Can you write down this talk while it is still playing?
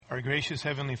Our gracious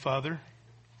Heavenly Father,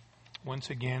 once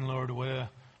again, Lord, what a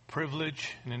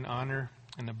privilege and an honor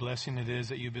and a blessing it is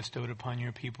that you bestowed upon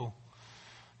your people,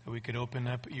 that we could open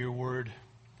up your word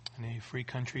in a free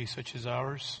country such as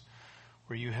ours,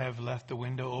 where you have left the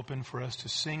window open for us to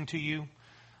sing to you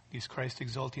these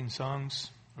Christ-exalting songs,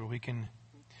 where we can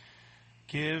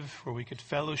give, where we could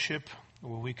fellowship,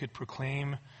 where we could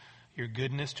proclaim your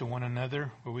goodness to one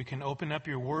another, where we can open up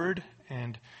your word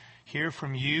and hear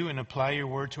from you and apply your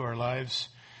word to our lives.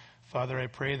 Father, I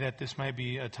pray that this might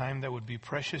be a time that would be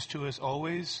precious to us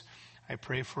always. I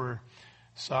pray for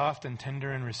soft and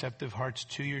tender and receptive hearts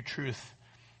to your truth,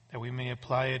 that we may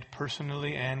apply it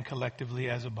personally and collectively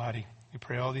as a body. We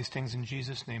pray all these things in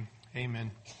Jesus' name.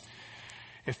 Amen.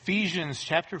 Ephesians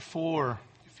chapter 4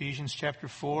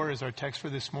 is our text for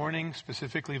this morning,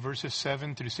 specifically verses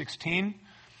 7 through 16. I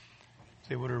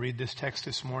was able to read this text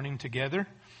this morning together.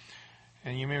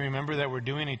 And you may remember that we're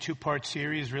doing a two-part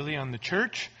series really on the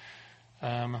church.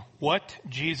 What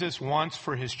Jesus wants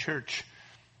for his church.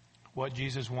 What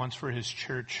Jesus wants for his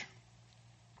church.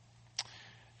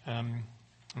 And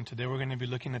today we're going to be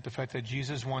looking at the fact that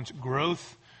Jesus wants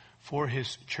growth for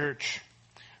his church.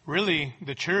 Really,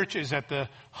 the church is at the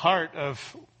heart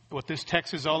of what this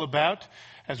text is all about,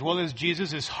 as well as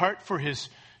Jesus' heart for his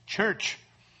church.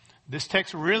 This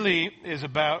text really is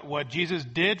about what Jesus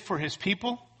did for his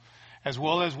people, as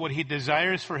well as what he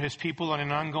desires for his people on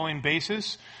an ongoing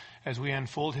basis as we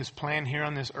unfold his plan here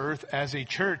on this earth as a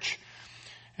church.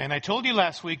 And I told you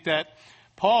last week that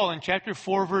Paul in chapter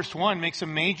 4 verse 1 makes a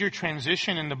major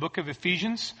transition in the book of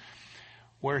Ephesians,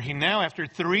 where he now, after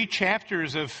 3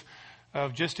 chapters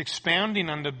of just expounding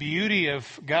on the beauty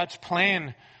of God's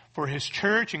plan for his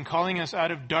church and calling us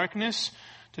out of darkness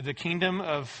to the kingdom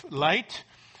of light,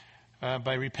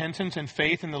 by repentance and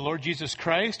faith in the Lord Jesus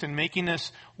Christ and making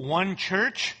us one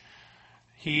church,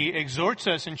 he exhorts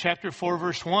us in chapter 4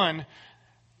 verse 1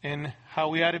 in how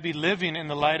we ought to be living in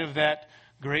the light of that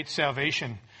great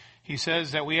salvation. He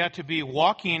says that we ought to be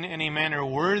walking in a manner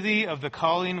worthy of the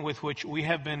calling with which we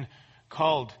have been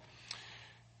called.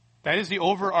 That is the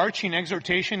overarching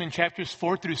exhortation in chapters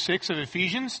 4 through 6 of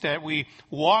Ephesians, that we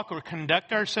walk or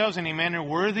conduct ourselves in a manner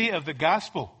worthy of the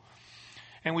gospel.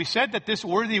 And we said that this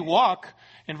worthy walk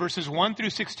in verses 1 through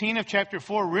 16 of chapter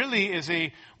 4 really is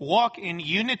a walk in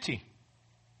unity.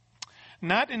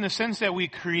 Not in the sense that we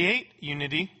create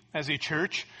unity as a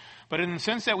church, but in the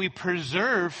sense that we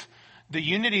preserve the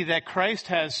unity that Christ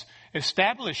has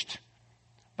established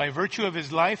by virtue of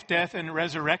his life, death, and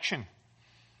resurrection.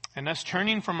 And us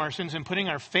turning from our sins and putting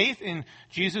our faith in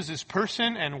Jesus'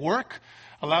 person and work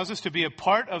allows us to be a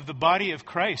part of the body of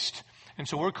Christ. And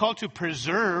so we're called to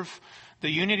preserve the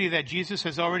unity that Jesus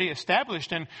has already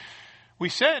established. And we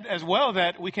said as well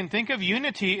that we can think of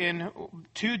unity in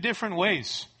 2 different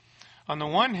ways. On the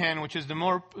one hand, which is the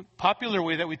more popular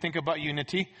way that we think about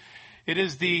unity, it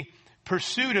is the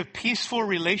pursuit of peaceful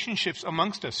relationships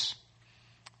amongst us.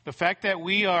 The fact that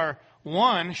we are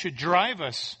one should drive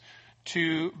us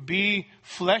to be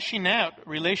fleshing out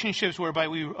relationships whereby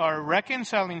we are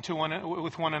reconciling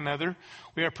with one another.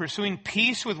 We are pursuing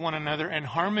peace with one another and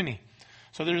harmony.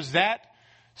 So there's that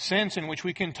sense in which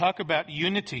we can talk about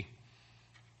unity.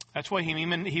 That's why he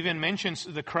even mentions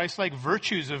the Christ-like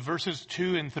virtues of verses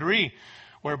 2 and 3,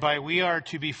 whereby we are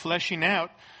to be fleshing out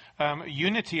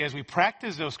unity as we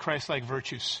practice those Christ-like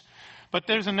virtues. But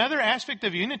there's another aspect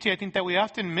of unity I think that we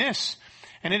often miss,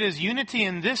 and it is unity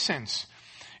in this sense,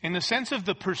 in the sense of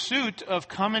the pursuit of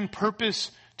common purpose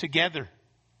together,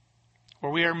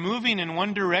 where we are moving in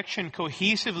one direction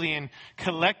cohesively and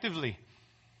collectively.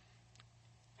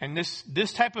 And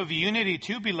this type of unity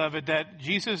too, beloved, that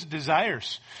Jesus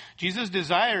desires. Jesus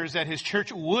desires that his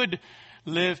church would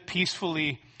live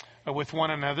peacefully with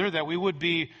one another, that we would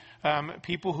be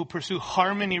people who pursue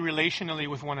harmony relationally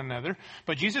with one another.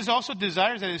 But Jesus also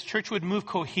desires that his church would move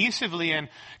cohesively and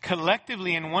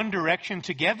collectively in one direction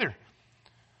together,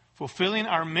 fulfilling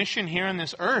our mission here on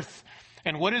this earth.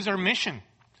 And what is our mission?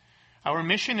 Our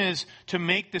mission is to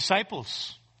make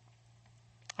disciples.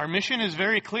 Our mission is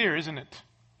very clear, isn't it?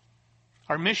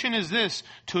 Our mission is this: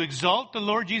 to exalt the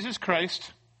Lord Jesus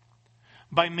Christ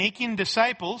by making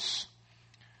disciples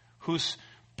whose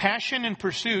passion and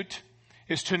pursuit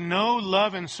is to know,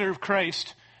 love, and serve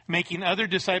Christ, making other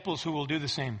disciples who will do the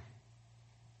same.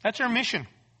 That's our mission.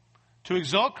 To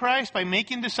exalt Christ by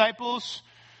making disciples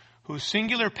whose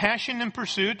singular passion and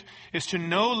pursuit is to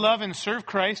know, love, and serve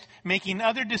Christ, making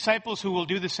other disciples who will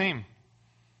do the same.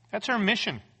 That's our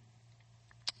mission,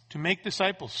 to make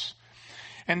disciples.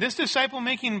 And this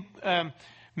disciple-making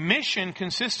mission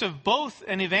consists of both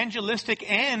an evangelistic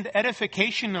and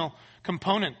edificational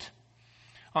component.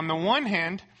 On the one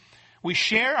hand, We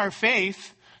share our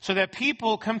faith so that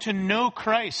people come to know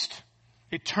Christ.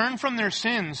 They turn from their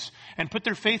sins and put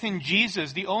their faith in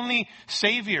Jesus, the only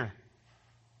Savior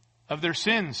of their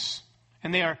sins.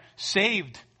 And they are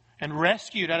saved and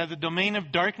rescued out of the domain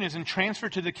of darkness and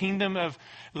transferred to the kingdom of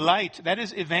light. That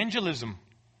is evangelism.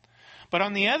 But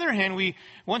on the other hand,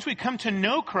 once we come to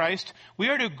know Christ, we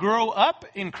are to grow up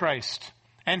in Christ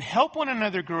and help one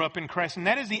another grow up in Christ. And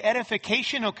that is the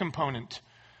edificational component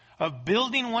of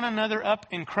building one another up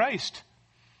in Christ.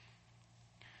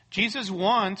 Jesus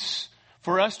wants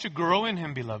for us to grow in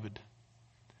Him, beloved.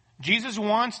 Jesus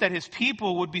wants that His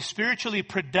people would be spiritually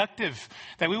productive,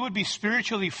 that we would be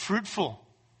spiritually fruitful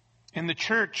in the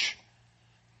church.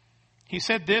 He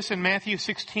said this in Matthew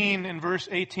 16 and verse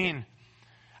 18.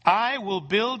 I will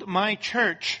build my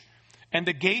church, and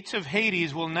the gates of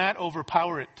Hades will not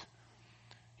overpower it.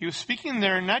 He was speaking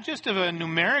there not just of a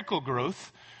numerical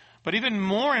growth, but even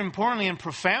more importantly and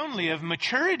profoundly of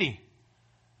maturity,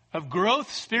 of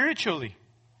growth spiritually.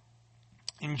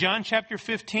 In John chapter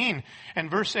 15 and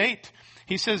verse 8,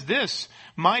 he says this,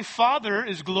 my Father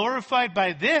is glorified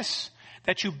by this,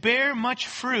 that you bear much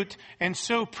fruit and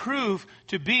so prove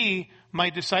to be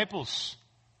my disciples.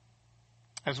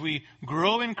 As we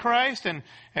grow in Christ and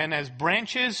as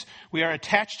branches, we are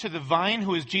attached to the vine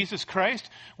who is Jesus Christ.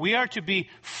 We are to be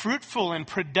fruitful and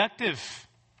productive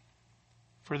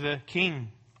for the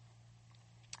King.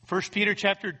 1 Peter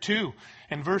chapter 2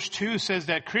 and verse 2 says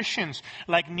that Christians,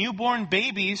 like newborn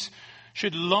babies,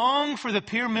 should long for the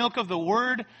pure milk of the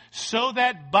Word, so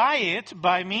that by it,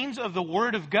 by means of the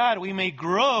Word of God, we may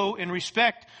grow in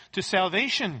respect to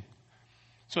salvation.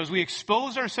 So as we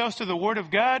expose ourselves to the Word of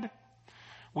God,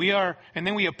 and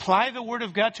then we apply the Word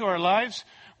of God to our lives,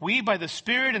 we, by the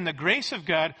Spirit and the grace of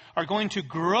God, are going to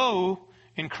grow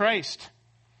in Christ.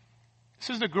 This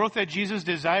is the growth that Jesus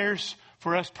desires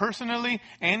for us personally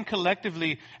and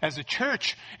collectively as a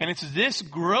church. And it's this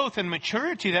growth and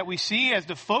maturity that we see as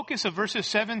the focus of verses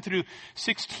 7 through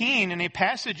 16 in a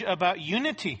passage about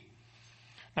unity.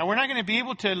 Now, we're not going to be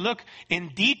able to look in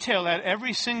detail at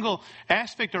every single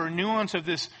aspect or nuance of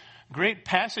this great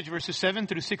passage, verses 7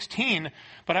 through 16,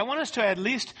 but I want us to at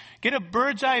least get a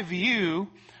bird's eye view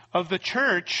of the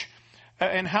church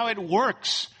and how it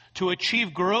works to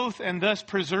achieve growth and thus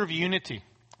preserve unity.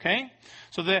 Okay?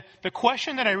 So the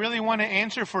question that I really want to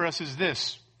answer for us is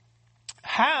this.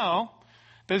 How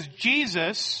does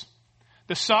Jesus,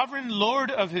 the sovereign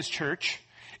Lord of His church,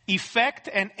 effect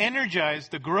and energize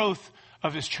the growth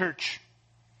of His church?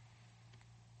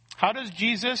 How does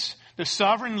Jesus, the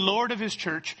sovereign Lord of His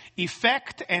church,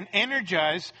 effect and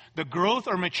energize the growth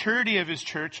or maturity of His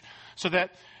church so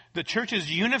that the church is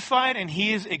unified and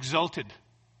He is exalted?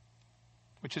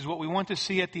 Which is what we want to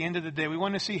see at the end of the day. We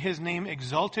want to see His name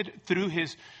exalted through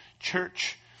His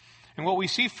church. And what we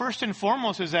see first and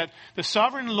foremost is that the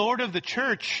sovereign Lord of the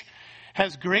church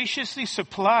has graciously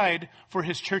supplied for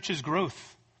His church's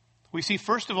growth. We see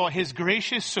first of all His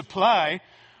gracious supply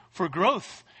for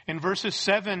growth in verses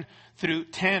 7 through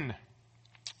 10.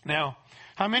 Now,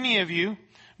 how many of you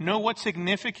know what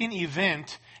significant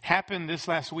event happened this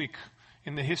last week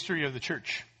in the history of the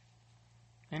church?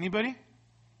 Anybody?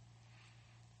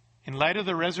 In light of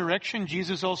the resurrection,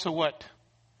 Jesus also what?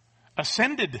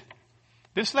 Ascended.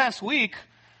 This last week,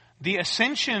 the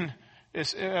ascension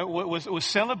was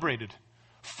celebrated.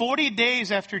 40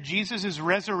 days after Jesus'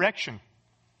 resurrection,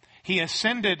 He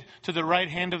ascended to the right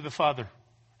hand of the Father.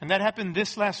 And that happened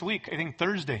this last week, I think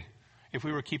Thursday, if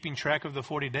we were keeping track of the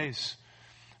 40 days.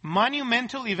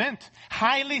 Monumental event,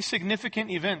 highly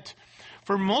significant event.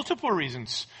 For multiple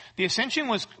reasons. The ascension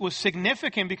was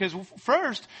significant because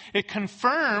first, it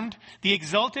confirmed the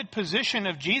exalted position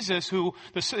of Jesus, who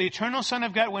the eternal Son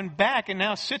of God went back and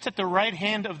now sits at the right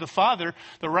hand of the Father,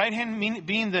 the right hand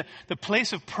being the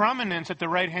place of prominence at the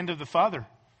right hand of the Father.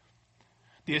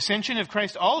 The ascension of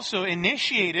Christ also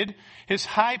initiated His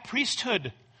high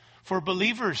priesthood for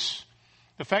believers.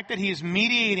 The fact that He is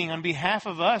mediating on behalf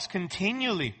of us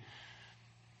continually.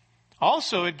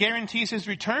 Also, it guarantees His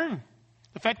return.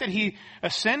 The fact that He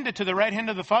ascended to the right hand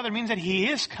of the Father means that He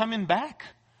is coming back.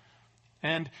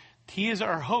 And He is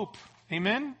our hope.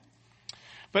 Amen?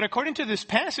 But according to this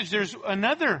passage, there's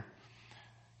another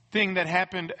thing that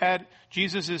happened at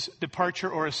Jesus' departure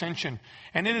or ascension.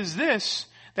 And it is this,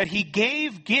 that He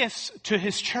gave gifts to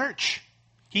His church.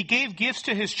 He gave gifts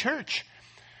to His church.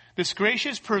 This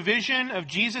gracious provision of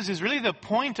Jesus is really the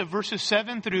point of verses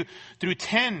 7 through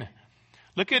 10.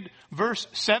 Look at verse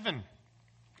 7.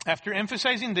 After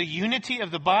emphasizing the unity of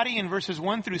the body in verses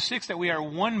 1 through 6, that we are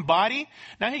one body,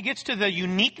 now He gets to the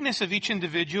uniqueness of each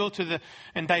individual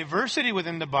and diversity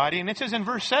within the body. And it says in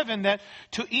verse 7 that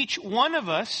to each one of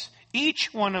us,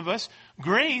 each one of us,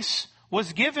 grace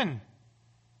was given.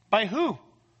 By who?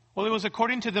 Well, it was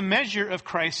according to the measure of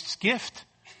Christ's gift.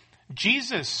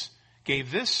 Jesus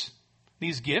gave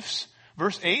these gifts.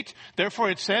 Verse 8,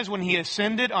 therefore it says, when he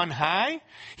ascended on high,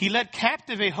 he led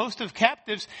captive a host of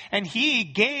captives, and he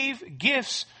gave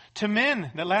gifts to men.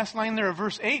 The last line there of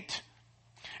verse 8.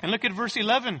 And look at verse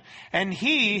 11. And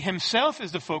he himself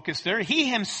is the focus there. He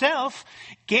himself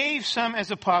gave some as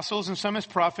apostles and some as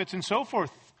prophets and so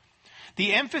forth.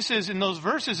 The emphasis in those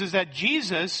verses is that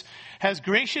Jesus has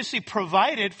graciously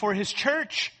provided for his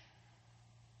church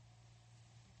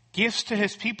gifts to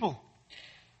his people.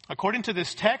 According to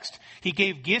this text, he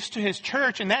gave gifts to his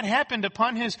church, and that happened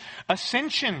upon his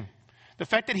ascension. The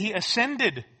fact that he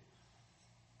ascended.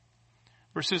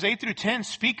 Verses 8 through 10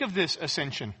 speak of this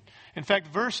ascension. In fact,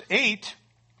 verse 8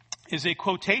 is a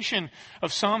quotation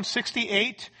of Psalm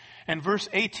 68 and verse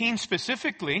 18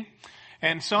 specifically.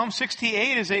 And Psalm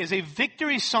 68 is a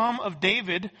victory psalm of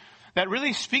David that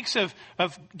really speaks of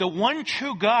the one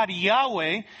true God,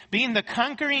 Yahweh, being the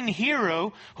conquering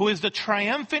hero who is the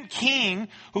triumphant king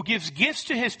who gives gifts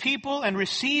to his people and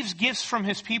receives gifts from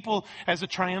his people as a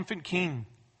triumphant king.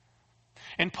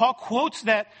 And Paul quotes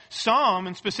that psalm,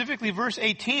 and specifically verse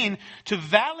 18, to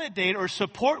validate or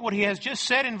support what he has just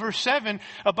said in verse 7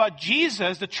 about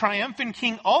Jesus, the triumphant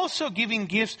king, also giving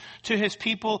gifts to his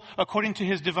people according to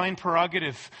his divine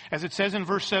prerogative. As it says in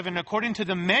verse 7, according to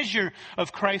the measure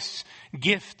of Christ's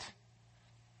gift.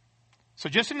 So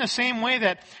just in the same way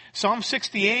that Psalm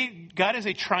 68, God is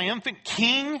a triumphant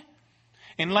king,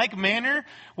 in like manner,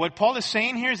 what Paul is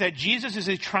saying here is that Jesus is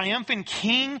a triumphant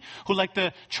king who, like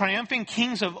the triumphant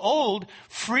kings of old,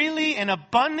 freely and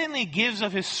abundantly gives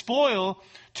of his spoil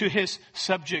to his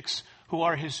subjects who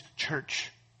are his church.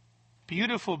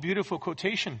 Beautiful, beautiful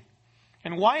quotation.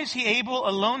 And why is he able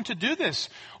alone to do this?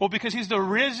 Well, because he's the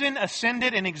risen,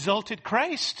 ascended, and exalted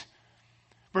Christ.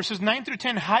 Verses 9 through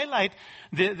 10 highlight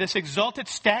this exalted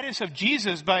status of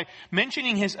Jesus by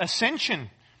mentioning his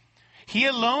ascension. He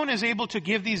alone is able to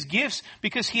give these gifts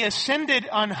because he ascended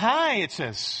on high, it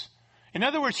says. In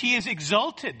other words, he is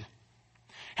exalted.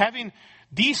 Having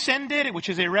descended, which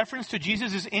is a reference to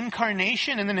Jesus'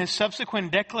 incarnation and then his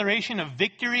subsequent declaration of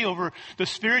victory over the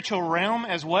spiritual realm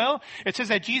as well. It says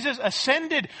that Jesus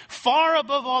ascended far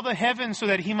above all the heavens so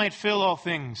that he might fill all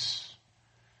things.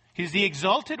 He's the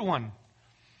exalted one.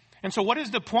 And so what is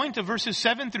the point of verses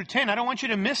 7 through 10? I don't want you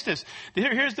to miss this.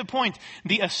 Here's the point.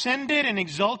 The ascended and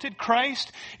exalted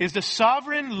Christ is the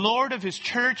sovereign Lord of his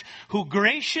church who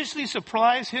graciously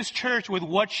supplies his church with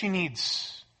what she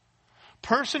needs,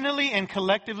 personally and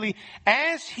collectively,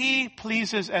 as he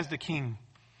pleases as the king,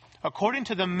 according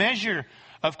to the measure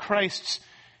of Christ's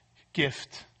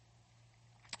gift.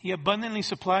 He abundantly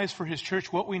supplies for his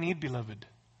church what we need, beloved.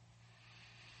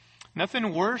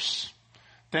 Nothing worse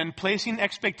than placing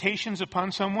expectations upon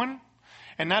someone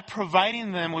and not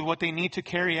providing them with what they need to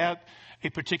carry out a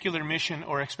particular mission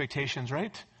or expectations,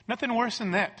 right? Nothing worse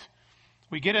than that.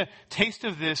 We get a taste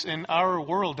of this in our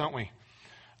world, don't we?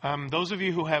 Those of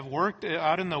you who have worked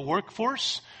out in the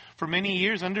workforce for many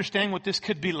years understand what this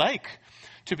could be like.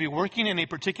 To be working in a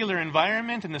particular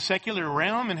environment in the secular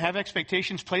realm and have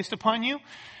expectations placed upon you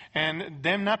and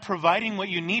them not providing what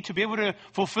you need to be able to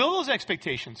fulfill those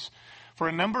expectations. For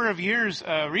a number of years,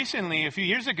 recently, a few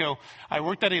years ago, I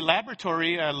worked at a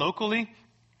laboratory locally,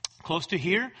 close to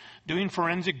here, doing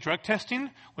forensic drug testing,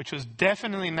 which was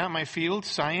definitely not my field,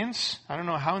 science. I don't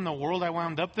know how in the world I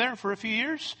wound up there for a few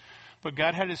years, but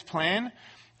God had his plan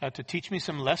to teach me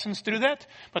some lessons through that.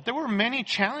 But there were many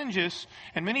challenges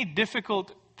and many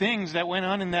difficult things that went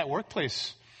on in that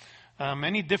workplace.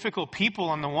 Many difficult people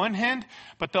on the one hand,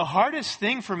 but the hardest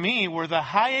thing for me were the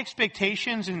high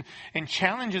expectations and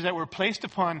challenges that were placed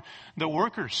upon the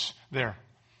workers there.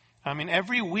 I mean,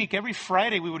 every week, every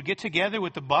Friday, we would get together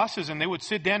with the bosses and they would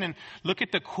sit down and look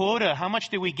at the quota. How much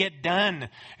did we get done?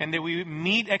 And that we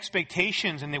meet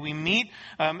expectations and that we meet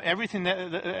everything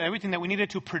that we needed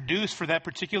to produce for that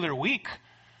particular week.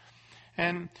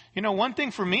 And, one thing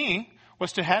for me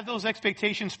was to have those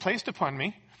expectations placed upon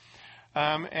me.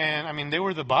 They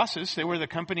were the bosses. They were the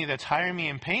company that's hiring me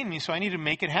and paying me. So I need to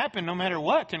make it happen no matter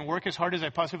what and work as hard as I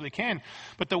possibly can.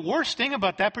 But the worst thing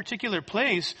about that particular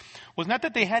place was not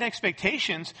that they had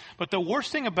expectations, but the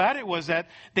worst thing about it was that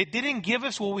they didn't give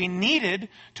us what we needed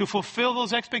to fulfill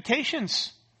those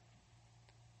expectations,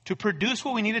 to produce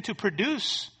what we needed to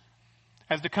produce.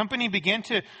 As the company began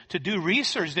to do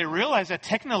research, they realized that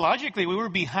technologically we were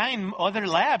behind other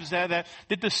labs that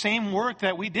did the same work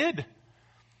that we did.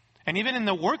 And even in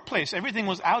the workplace, everything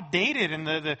was outdated, and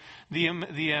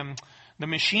the The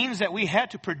machines that we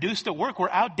had to produce the work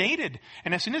were outdated.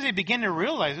 And as soon as they began to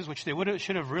realize this, which they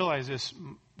should have realized this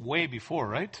way before,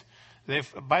 right?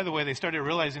 By the way, they started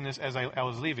realizing this as I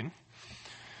was leaving.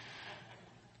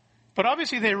 But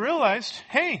obviously they realized,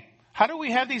 hey, how do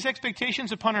we have these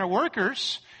expectations upon our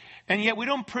workers, and yet we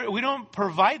don't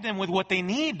provide them with what they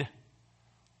need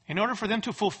in order for them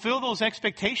to fulfill those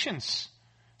expectations?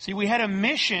 See, we had a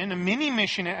mission, a mini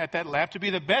mission at that lab to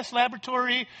be the best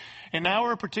laboratory in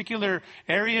our particular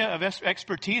area of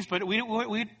expertise, but we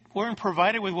weren't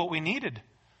provided with what we needed.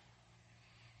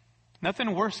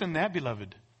 Nothing worse than that,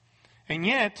 beloved. And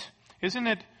yet, isn't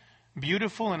it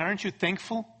beautiful, and aren't you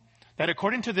thankful that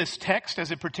according to this text,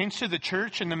 as it pertains to the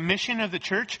church and the mission of the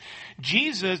church,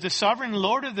 Jesus, the sovereign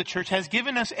Lord of the church, has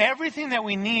given us everything that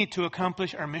we need to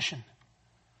accomplish our mission.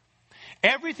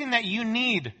 Everything that you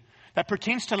need that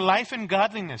pertains to life and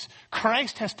godliness,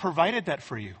 Christ has provided that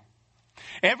for you.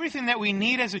 Everything that we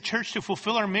need as a church to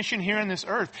fulfill our mission here on this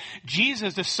earth,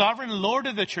 Jesus, the sovereign Lord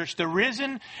of the church, the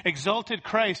risen, exalted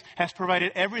Christ, has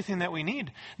provided everything that we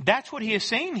need. That's what he is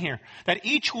saying here, that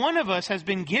each one of us has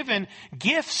been given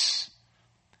gifts.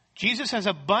 Jesus has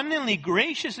abundantly,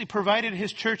 graciously provided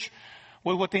his church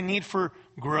with what they need for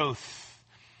growth.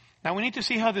 Now we need to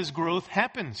see how this growth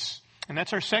happens. And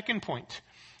that's our second point.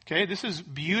 Okay, this is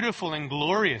beautiful and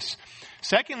glorious.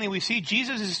 Secondly, we see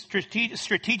Jesus'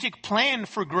 strategic plan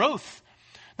for growth.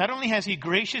 Not only has he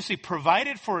graciously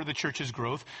provided for the church's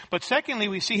growth, but secondly,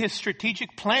 we see his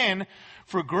strategic plan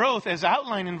for growth as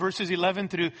outlined in verses 11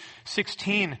 through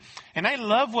 16. And I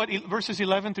love what verses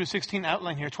 11 through 16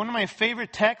 outline here. It's one of my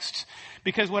favorite texts,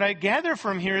 because what I gather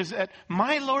from here is that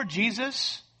my Lord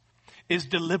Jesus is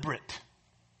deliberate.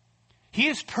 He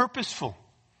is purposeful.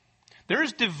 There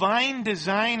is divine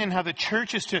design in how the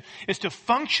church is to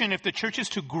function, if the church is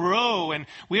to grow, and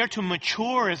we are to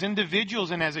mature as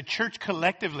individuals and as a church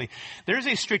collectively. There is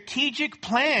a strategic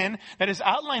plan that is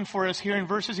outlined for us here in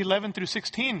verses 11 through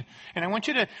 16. And I want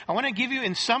to give you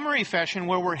in summary fashion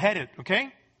where we're headed,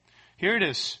 okay? Here it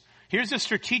is. Here's the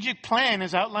strategic plan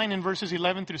as outlined in verses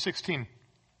 11 through 16.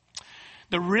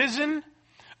 The risen,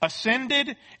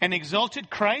 ascended, and exalted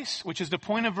Christ, which is the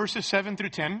point of verses 7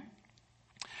 through 10,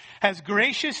 has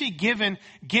graciously given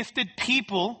gifted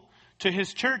people to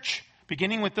his church,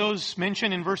 beginning with those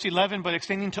mentioned in verse 11, but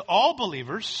extending to all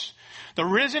believers. The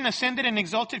risen, ascended, and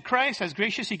exalted Christ has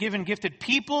graciously given gifted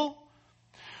people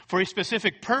for a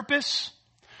specific purpose,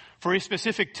 for a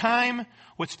specific time,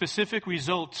 with specific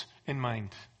results in mind.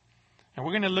 And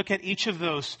we're going to look at each of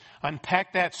those,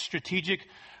 unpack that strategic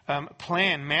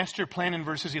plan, master plan in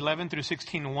verses 11 through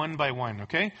 16, one by one,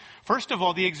 okay? First of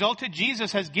all, the exalted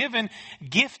Jesus has given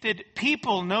gifted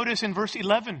people. Notice in verse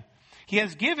 11, he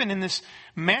has given in this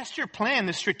master plan,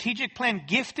 this strategic plan,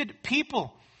 gifted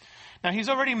people. Now, he's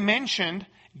already mentioned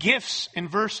gifts in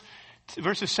verses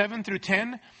 7 through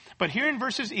 10, but here in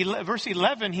verse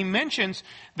 11, he mentions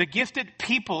the gifted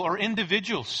people or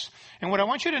individuals. And what I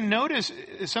want you to notice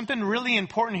is something really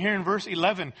important here in verse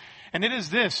 11. And it is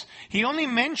this. He only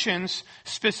mentions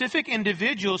specific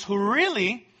individuals who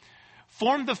really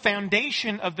form the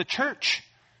foundation of the church.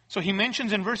 So he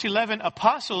mentions in verse 11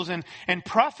 apostles and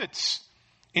prophets,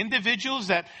 individuals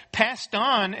that passed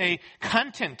on a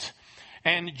content.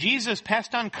 And Jesus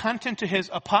passed on content to his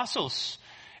apostles,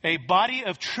 a body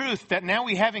of truth that now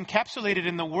we have encapsulated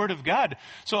in the Word of God.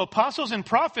 So apostles and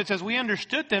prophets, as we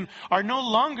understood them, are no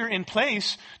longer in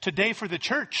place today for the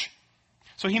church.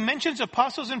 So he mentions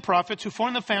apostles and prophets who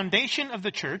form the foundation of the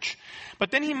church,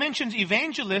 but then he mentions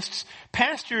evangelists,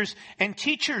 pastors, and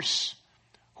teachers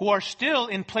who are still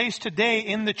in place today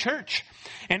in the church.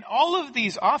 And all of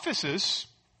these offices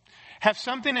have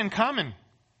something in common.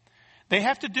 They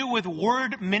have to do with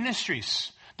word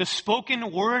ministries, the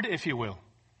spoken word, if you will.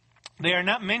 They are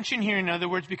not mentioned here, in other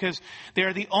words, because they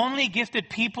are the only gifted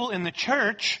people in the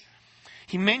church.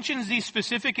 He mentions these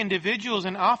specific individuals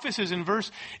and offices in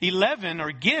verse 11,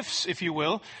 or gifts, if you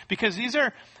will, because these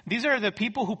are the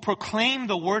people who proclaim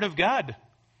the Word of God.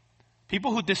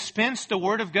 People who dispense the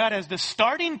Word of God as the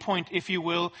starting point, if you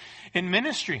will, in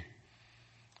ministry.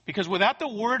 Because without the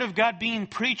Word of God being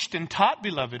preached and taught,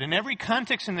 beloved, in every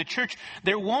context in the church,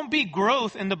 there won't be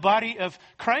growth in the body of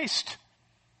Christ.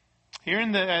 Here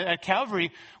at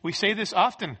Calvary, we say this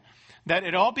often, that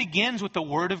it all begins with the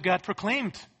Word of God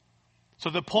proclaimed. So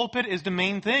the pulpit is the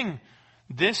main thing.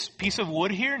 This piece of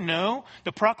wood here? No.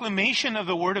 The proclamation of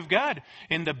the Word of God.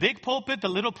 In the big pulpit, the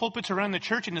little pulpits around the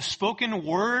church, in the spoken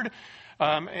word,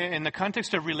 in the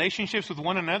context of relationships with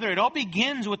one another, it all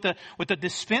begins with the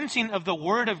dispensing of the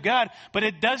Word of God. But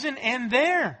it doesn't end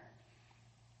there.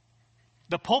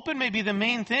 The pulpit may be the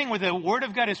main thing where the Word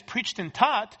of God is preached and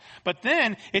taught, but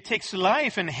then it takes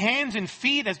life and hands and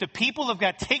feet as the people of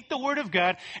God take the Word of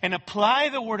God and apply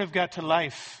the Word of God to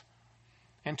life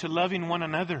and to loving one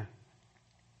another.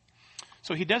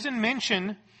 So he doesn't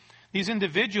mention these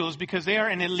individuals because they are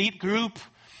an elite group,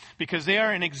 because they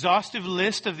are an exhaustive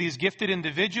list of these gifted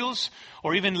individuals,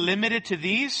 or even limited to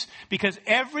these, because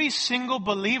every single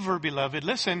believer, beloved,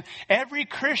 listen, every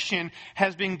Christian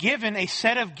has been given a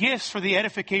set of gifts for the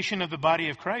edification of the body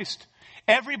of Christ.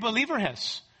 Every believer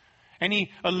has. And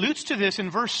he alludes to this in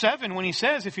verse 7 when he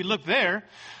says, if you look there,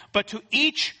 but to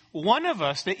each one of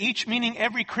us, the each meaning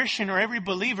every Christian or every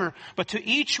believer, but to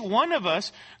each one of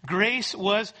us, grace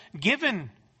was given.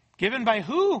 Given by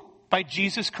who? By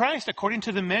Jesus Christ, according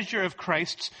to the measure of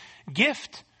Christ's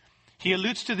gift. He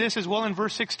alludes to this as well in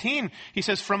verse 16. He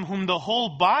says, from whom the whole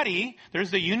body,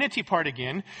 there's the unity part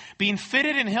again, being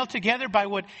fitted and held together by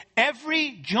what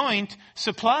every joint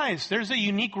supplies. There's a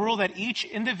unique role that each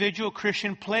individual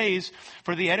Christian plays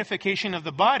for the edification of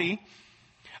the body.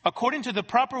 According to the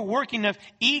proper working of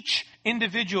each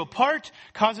individual part,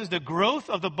 causes the growth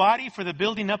of the body for the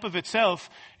building up of itself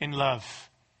in love.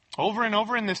 Over and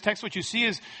over in this text, what you see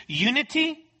is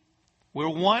unity. We're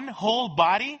one whole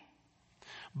body.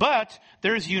 But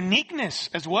there's uniqueness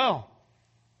as well.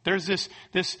 There's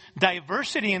this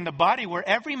diversity in the body where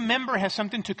every member has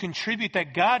something to contribute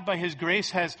that God, by His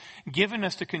grace, has given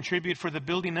us to contribute for the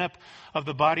building up of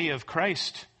the body of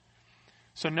Christ.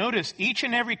 So notice, each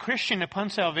and every Christian upon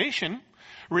salvation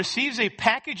receives a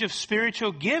package of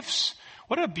spiritual gifts.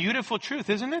 What a beautiful truth,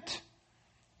 isn't it?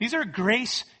 These are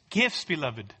grace gifts,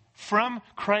 beloved, from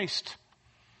Christ.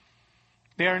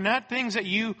 They are not things that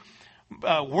you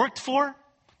worked for,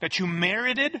 that you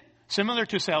merited, similar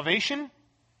to salvation,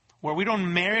 where we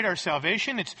don't merit our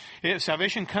salvation.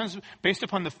 Salvation comes based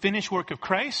upon the finished work of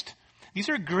Christ. These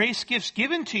are grace gifts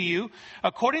given to you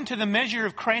according to the measure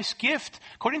of Christ's gift,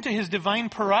 according to His divine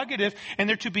prerogative, and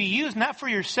they're to be used not for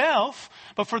yourself,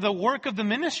 but for the work of the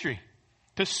ministry,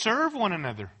 to serve one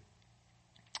another.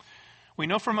 We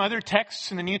know from other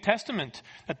texts in the New Testament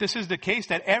that this is the case,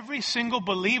 that every single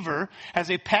believer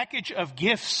has a package of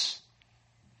gifts.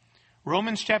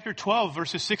 Romans chapter 12,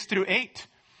 verses 6 through 8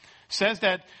 says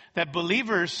that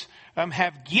believers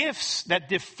have gifts that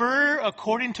differ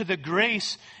according to the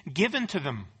grace given to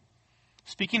them.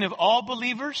 Speaking of all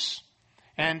believers,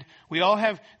 and we all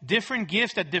have different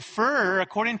gifts that differ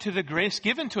according to the grace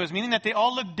given to us, meaning that they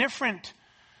all look different.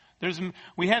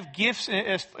 We have gifts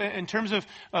in terms of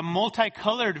a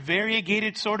multicolored,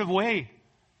 variegated sort of way.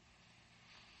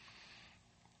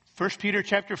 1 Peter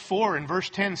chapter 4 and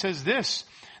verse 10 says this,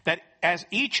 that as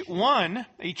each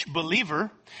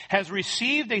believer has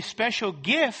received a special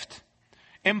gift,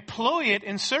 employ it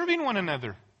in serving one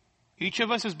another. Each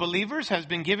of us as believers has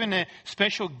been given a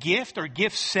special gift or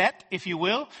gift set, if you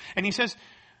will. And he says,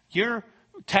 your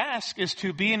task is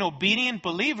to be an obedient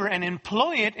believer and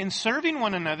employ it in serving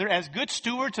one another as good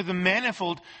stewards of the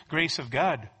manifold grace of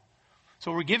God.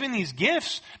 So we're giving these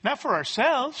gifts not for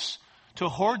ourselves, to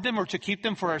hoard them or to keep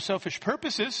them for our selfish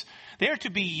purposes. They are to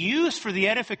be used for the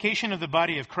edification of the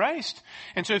body of Christ.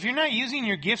 And so if you're not using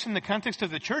your gifts in the context of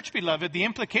the church, beloved, the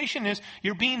implication is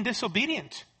you're being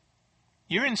disobedient.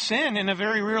 You're in sin in a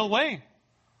very real way.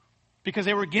 Because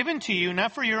they were given to you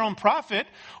not for your own profit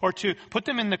or to put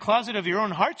them in the closet of your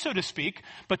own heart, so to speak,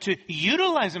 but to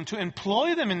utilize them, to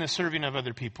employ them in the serving of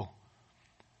other people.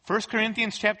 1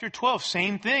 Corinthians chapter 12,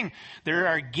 same thing. There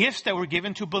are gifts that were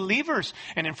given to believers.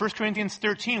 And in 1 Corinthians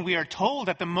 13, we are told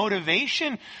that the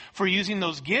motivation for using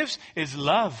those gifts is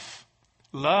love.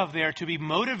 Love. They are to be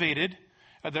motivated,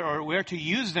 or we are to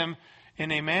use them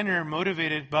in a manner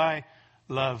motivated by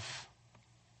love.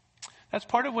 That's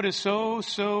part of what is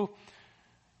so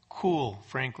cool,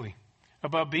 frankly,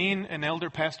 about being an elder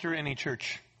pastor in a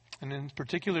church. And in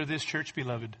particular, this church,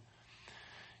 beloved.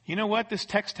 You know what this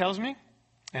text tells me?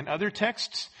 And other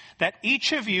texts, that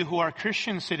each of you who are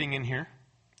Christians sitting in here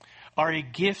are a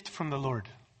gift from the Lord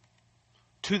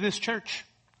to this church.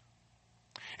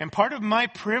 And part of my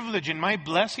privilege and my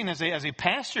blessing as a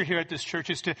pastor here at this church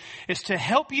is to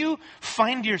help you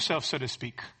find yourself, so to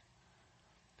speak.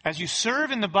 As you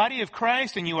serve in the body of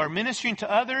Christ and you are ministering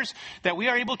to others, that we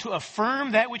are able to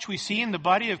affirm that which we see in the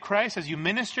body of Christ as you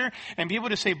minister and be able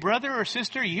to say, brother or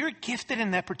sister, you're gifted in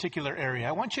that particular area.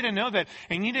 I want you to know that,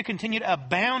 and you need to continue to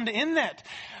abound in that.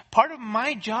 Part of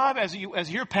my job as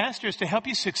your pastor is to help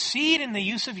you succeed in the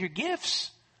use of your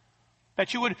gifts.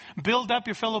 That you would build up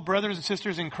your fellow brothers and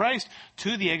sisters in Christ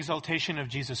to the exaltation of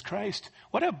Jesus Christ.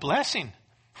 What a blessing.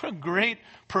 What a great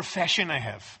profession I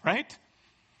have, right?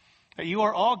 That you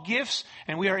are all gifts,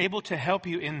 and we are able to help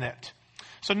you in that.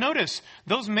 So notice,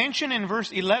 those mentioned in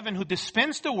verse 11 who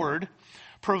dispense the word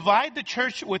provide the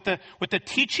church with the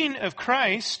teaching of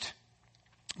Christ,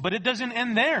 but it doesn't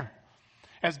end there.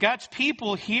 As God's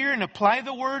people hear and apply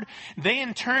the word, they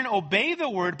in turn obey the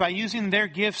word by using their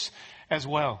gifts as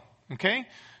well. Okay?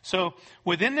 So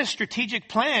within this strategic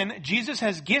plan, Jesus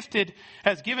has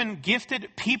given gifted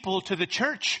people to the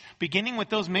church, beginning with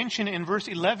those mentioned in verse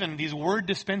 11, these word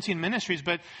dispensing ministries.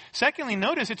 But secondly,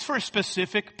 notice it's for a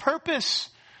specific purpose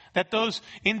that those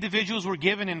individuals were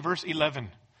given in verse 11.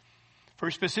 For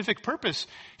a specific purpose.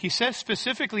 He says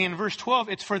specifically in verse 12,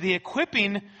 it's for the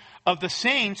equipping of the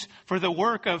saints for the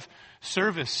work of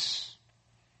service.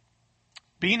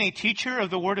 Being a teacher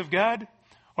of the Word of God,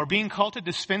 or being called to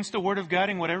dispense the Word of God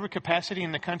in whatever capacity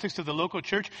in the context of the local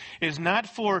church, is not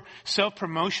for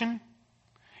self-promotion.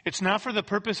 It's not for the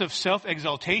purpose of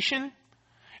self-exaltation.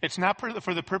 It's not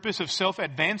for the purpose of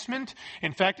self-advancement.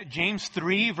 In fact, James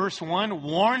 3 verse 1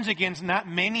 warns against not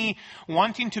many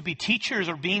wanting to be teachers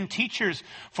or being teachers.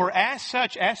 For as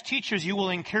such, as teachers, you will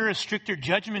incur a stricter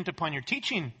judgment upon your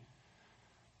teaching.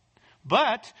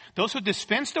 But those who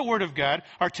dispense the Word of God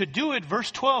are to do it, verse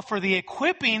 12, for the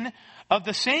equipping of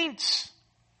the saints.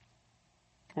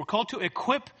 We're called to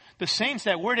equip the saints.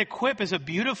 That word equip is a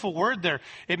beautiful word there.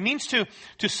 It means to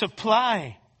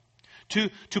supply, to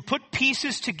put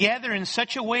pieces together in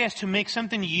such a way as to make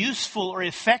something useful or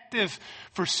effective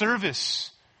for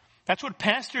service. That's what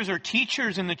pastors or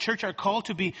teachers in the church are called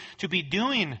to be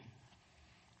doing.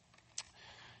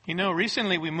 You know,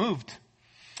 recently we moved.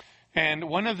 And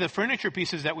one of the furniture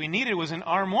pieces that we needed was an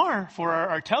armoire for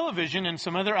our television and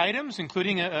some other items,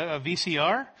 including a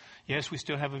VCR. Yes, we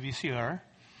still have a VCR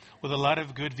with a lot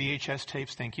of good VHS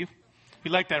tapes. Thank you.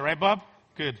 You like that, right, Bob?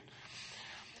 Good.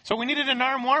 So we needed an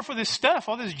armoire for this stuff,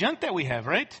 all this junk that we have,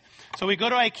 right? So we go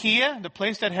to IKEA, the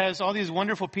place that has all these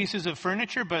wonderful pieces of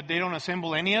furniture, but they don't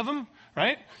assemble any of them,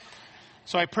 right?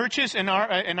 So I purchase an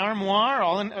armoire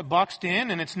all boxed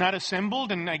in, and it's not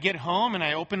assembled. And I get home and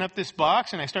I open up this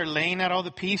box and I start laying out all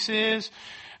the pieces.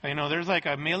 You know, there's like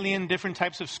a million different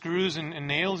types of screws and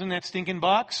nails in that stinking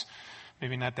box.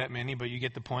 Maybe not that many, but you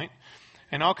get the point.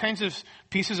 And all kinds of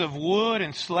pieces of wood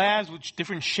and slabs with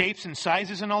different shapes and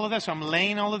sizes and all of that. So I'm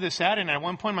laying all of this out. And at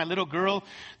one point, my little girl,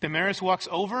 Damaris, walks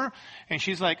over and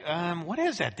she's like, what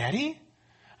is that, Daddy?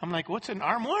 I'm like, what's an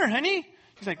armoire, honey?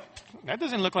 She's like, that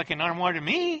doesn't look like an armoire to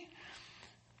me.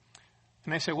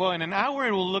 And I said, well, in an hour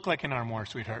it will look like an armoire,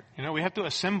 sweetheart. You know, we have to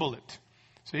assemble it.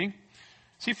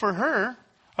 See, for her,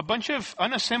 a bunch of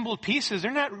unassembled pieces,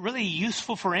 they're not really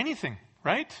useful for anything,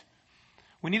 right?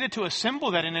 We needed to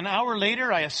assemble that. And an hour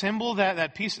later, I assembled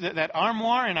that piece, that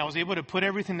armoire, and I was able to put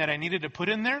everything that I needed to put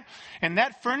in there. And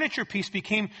that furniture piece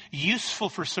became useful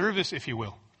for service, if you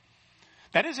will.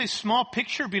 That is a small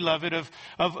picture, beloved,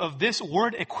 of this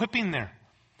word equipping there.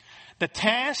 The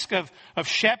task of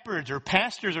shepherds or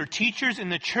pastors or teachers in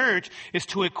the church is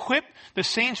to equip the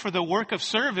saints for the work of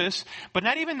service, but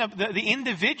not even the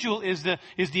individual is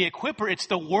the equipper. It's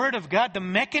the Word of God, the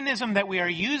mechanism that we are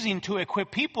using to equip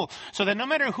people, so that no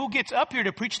matter who gets up here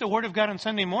to preach the Word of God on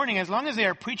Sunday morning, as long as they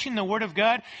are preaching the Word of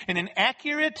God in an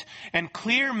accurate and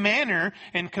clear manner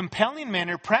and compelling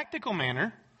manner, practical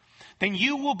manner, then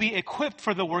you will be equipped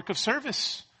for the work of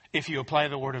service if you apply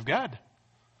the Word of God.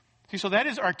 See, so that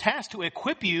is our task, to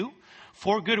equip you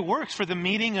for good works, for the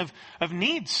meeting of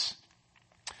needs.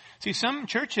 See, some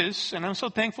churches, and I'm so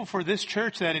thankful for this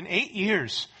church, that in 8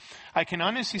 years, I can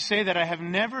honestly say that I have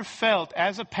never felt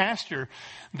as a pastor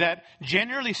that,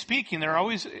 generally speaking, there are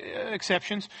always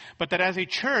exceptions, but that as a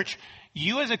church,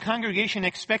 you as a congregation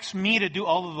expects me to do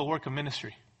all of the work of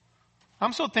ministry.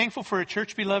 I'm so thankful for a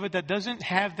church, beloved, that doesn't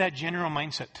have that general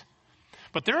mindset.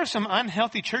 But there are some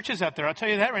unhealthy churches out there, I'll tell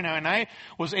you that right now. And I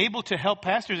was able to help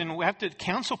pastors, and we have to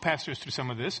counsel pastors through some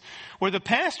of this, where the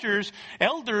pastors,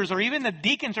 elders, or even the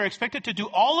deacons are expected to do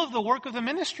all of the work of the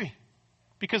ministry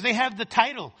because they have the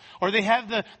title, or they have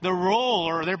the role,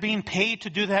 or they're being paid to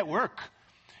do that work.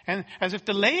 And as if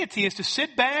the laity is to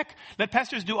sit back, let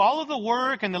pastors do all of the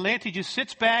work, and the laity just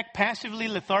sits back passively,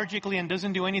 lethargically, and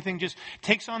doesn't do anything, just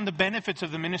takes on the benefits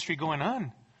of the ministry going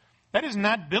on. That is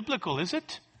not biblical, is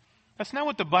it? That's not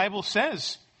what the Bible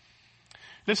says.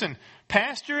 Listen,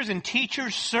 pastors and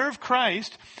teachers serve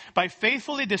Christ by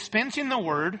faithfully dispensing the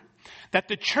Word, that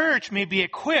the church may be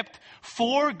equipped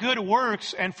for good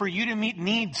works and for you to meet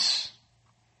needs.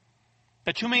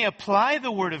 That you may apply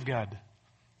the Word of God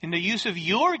in the use of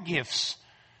your gifts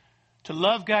to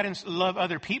love God and love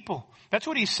other people. That's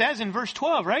what he says in verse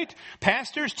 12, right?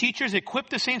 Pastors, teachers, equip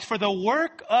the saints for the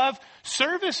work of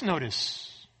service, notice.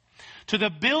 To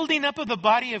the building up of the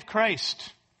body of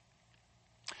Christ.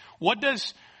 What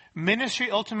does ministry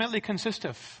ultimately consist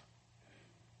of?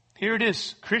 Here it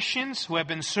is. Christians who have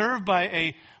been served by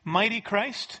a mighty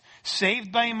Christ,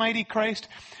 saved by a mighty Christ,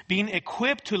 being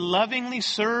equipped to lovingly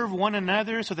serve one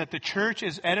another so that the church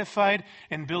is edified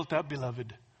and built up,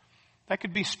 beloved. That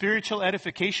could be spiritual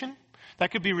edification. That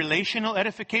could be relational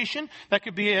edification. That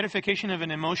could be edification of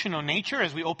an emotional nature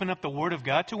as we open up the Word of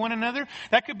God to one another.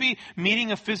 That could be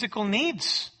meeting of physical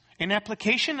needs in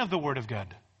application of the Word of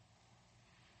God.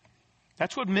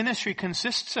 That's what ministry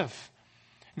consists of.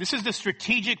 This is the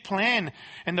strategic plan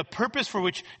and the purpose for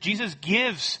which Jesus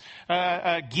gives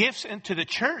gifts to the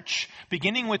church,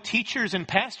 beginning with teachers and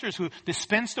pastors who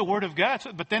dispense the Word of God.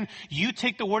 But then you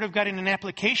take the Word of God in an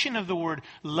application of the Word,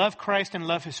 love Christ and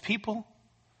love His people.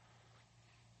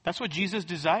 That's what Jesus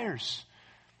desires.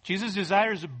 Jesus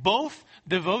desires both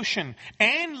devotion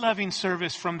and loving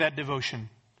service from that devotion.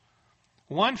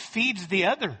 One feeds the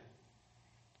other.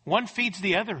 One feeds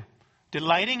the other.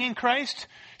 Delighting in Christ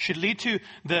should lead to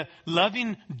the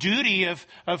loving duty of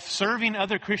serving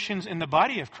other Christians in the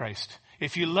body of Christ.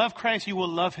 If you love Christ, you will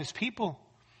love His people.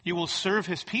 You will serve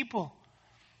His people.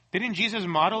 Didn't Jesus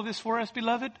model this for us,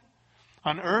 beloved?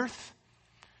 On earth,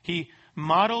 He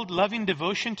modeled loving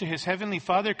devotion to His Heavenly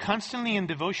Father, constantly in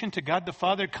devotion to God the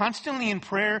Father, constantly in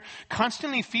prayer,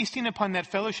 constantly feasting upon that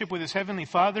fellowship with His Heavenly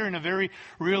Father in a very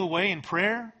real way in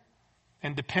prayer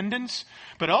and dependence.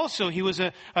 But also He was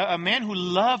a man who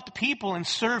loved people and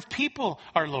served people,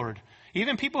 our Lord.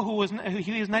 Even people who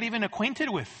He was not even acquainted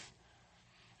with.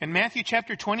 In Matthew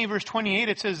chapter 20, verse 28,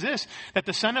 it says this, that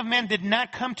the Son of Man did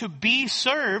not come to be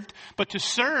served, but to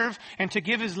serve and to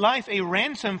give His life a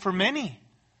ransom for many.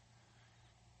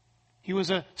 He was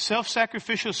a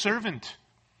self-sacrificial servant.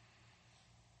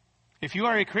 If you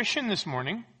are a Christian this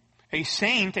morning, a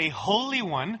saint, a holy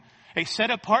one, a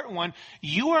set-apart one,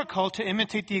 you are called to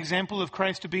imitate the example of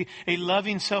Christ, to be a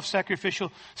loving,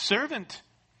 self-sacrificial servant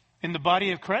in the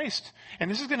body of Christ.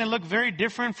 And this is going to look very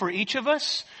different for each of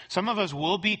us. Some of us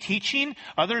will be teaching.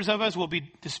 Others of us will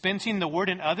be dispensing the Word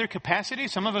in other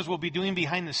capacities. Some of us will be doing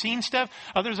behind-the-scenes stuff.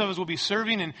 Others of us will be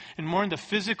serving in more in the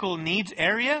physical needs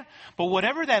area. But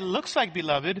whatever that looks like,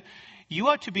 beloved, you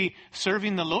ought to be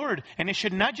serving the Lord. And it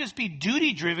should not just be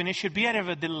duty-driven. It should be out of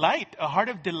a delight, a heart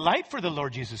of delight for the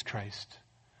Lord Jesus Christ.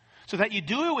 So that you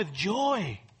do it with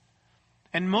joy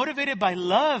and motivated by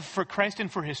love for Christ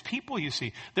and for His people, you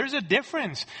see. There's a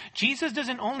difference. Jesus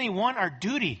doesn't only want our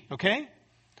duty, okay?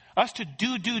 Us to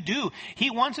do. He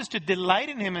wants us to delight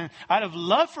in Him and out of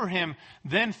love for Him,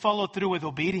 then follow through with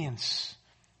obedience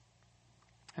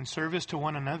and service to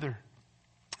one another.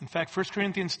 In fact, 1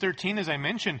 Corinthians 13, as I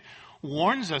mentioned,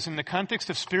 warns us in the context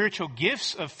of spiritual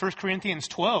gifts of 1 Corinthians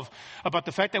 12 about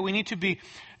the fact that we need to be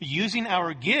using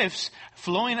our gifts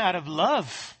flowing out of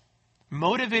love,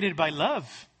 motivated by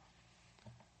love.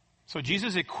 So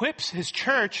Jesus equips His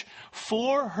church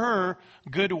for her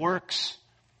good works,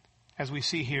 as we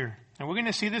see here. And we're going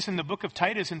to see this in the book of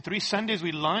Titus. In 3 Sundays,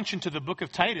 we launch into the book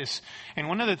of Titus. And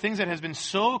one of the things that has been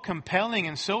so compelling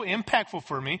and so impactful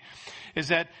for me is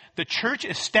that the church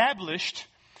established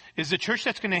is the church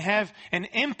that's going to have an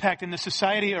impact in the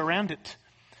society around it.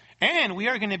 And we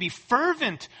are going to be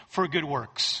fervent for good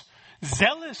works,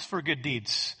 zealous for good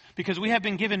deeds. Because we have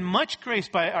been given much grace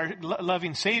by our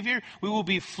loving Savior, we will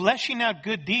be fleshing out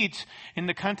good deeds in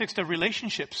the context of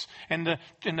relationships. And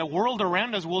the world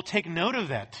around us will take note of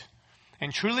that.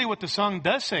 And truly what the song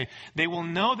does say, they will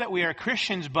know that we are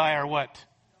Christians by our what?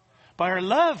 By our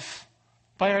love.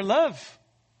 By our love.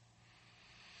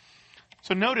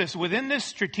 So notice, within this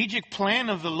strategic plan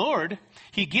of the Lord,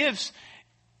 He gives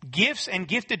gifts and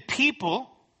gifted people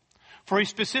for a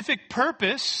specific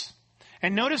purpose.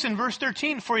 And notice in verse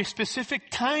 13, for a specific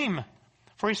time.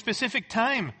 For a specific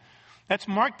time. That's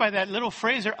marked by that little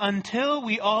phrase there, until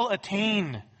we all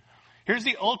attain. Here's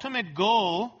the ultimate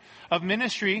goal of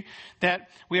ministry, that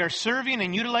we are serving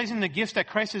and utilizing the gifts that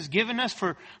Christ has given us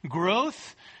for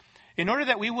growth, in order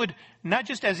that we would, not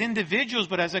just as individuals,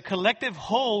 but as a collective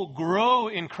whole, grow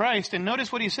in Christ. And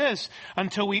notice what He says,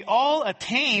 until we all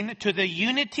attain to the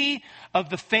unity of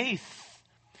the faith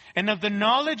and of the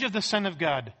knowledge of the Son of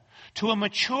God, to a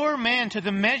mature man, to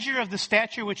the measure of the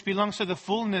stature which belongs to the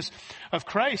fullness of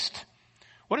Christ.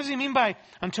 What does He mean by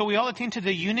until we all attain to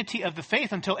the unity of the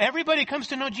faith? Until everybody comes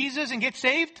to know Jesus and gets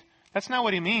saved? That's not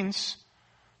what He means.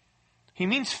 He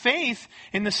means faith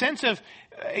in the sense of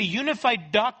a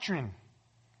unified doctrine.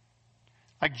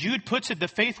 Like Jude puts it, the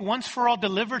faith once for all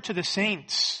delivered to the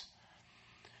saints.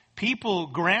 People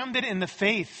grounded in the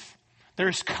faith.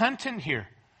 There's content here.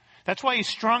 That's why a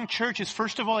strong church is,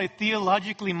 first of all, a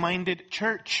theologically minded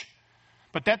church.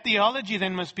 But that theology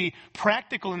then must be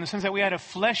practical in the sense that we had to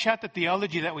flesh out the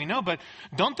theology that we know. But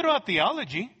don't throw out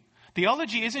theology.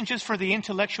 Theology isn't just for the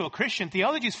intellectual Christian.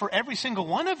 Theology is for every single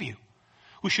one of you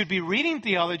who should be reading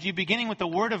theology, beginning with the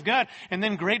Word of God, and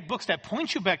then great books that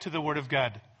point you back to the Word of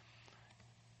God.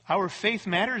 Our faith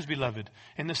matters, beloved,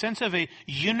 in the sense of a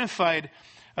unified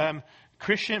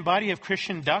Christian body of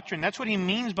Christian doctrine. That's what he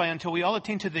means by until we all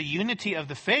attain to the unity of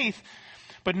the faith.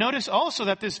 But notice also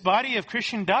that this body of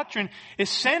Christian doctrine is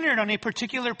centered on a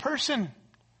particular person.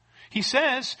 He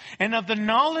says, and of the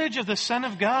knowledge of the Son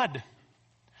of God,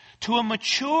 to a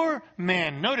mature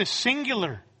man. Notice,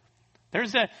 singular.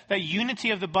 There's that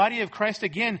unity of the body of Christ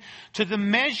again. To the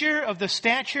measure of the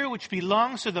stature which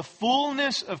belongs to the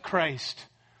fullness of Christ.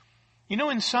 You know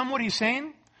in sum what he's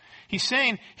saying? He's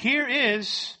saying, here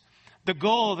is the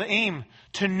goal, the aim,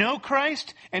 to know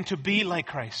Christ and to be like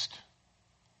Christ.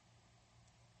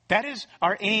 That is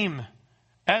our aim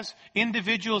as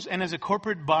individuals and as a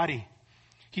corporate body.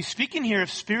 He's speaking here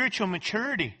of spiritual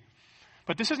maturity.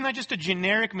 But this is not just a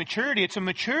generic maturity. It's a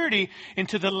maturity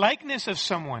into the likeness of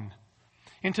someone.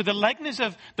 Into the likeness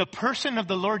of the person of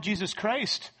the Lord Jesus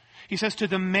Christ. He says, to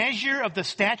the measure of the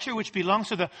stature which belongs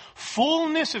to the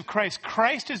fullness of Christ.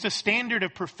 Christ is the standard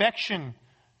of perfection.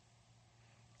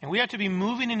 And we have to be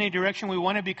moving in a direction we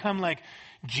want to become like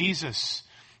Jesus.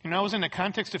 You know, I was in a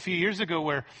context a few years ago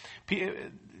where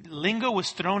lingo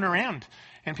was thrown around.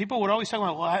 And people would always talk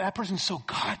about, well, that person's so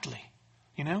godly.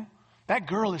 You know? That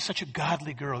girl is such a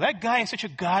godly girl. That guy is such a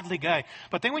godly guy.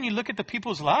 But then when you look at the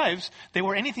people's lives, they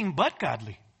were anything but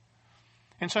godly.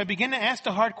 And so I began to ask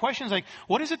the hard questions like,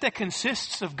 what is it that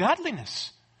consists of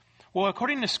godliness? Well,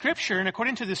 according to Scripture and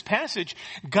according to this passage,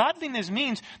 godliness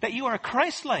means that you are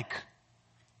Christ-like.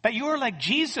 That you are like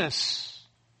Jesus.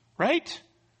 Right?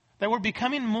 That we're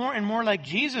becoming more and more like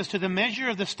Jesus to the measure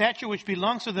of the stature which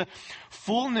belongs to the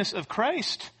fullness of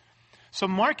Christ. So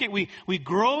mark it, we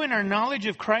grow in our knowledge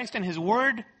of Christ and His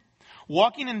Word,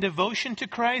 walking in devotion to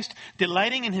Christ,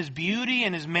 delighting in His beauty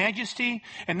and His majesty,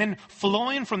 and then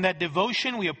flowing from that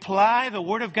devotion, we apply the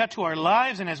Word of God to our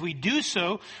lives, and as we do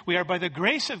so, we are by the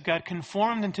grace of God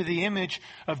conformed into the image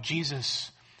of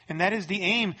Jesus. And that is the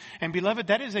aim. And beloved,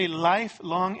 that is a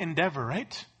lifelong endeavor,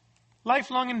 right?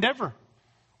 Lifelong endeavor.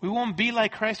 We won't be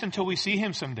like Christ until we see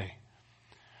Him someday.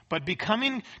 But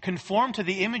becoming conformed to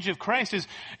the image of Christ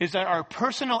is our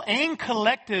personal and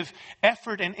collective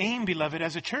effort and aim, beloved,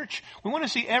 as a church. We want to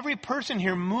see every person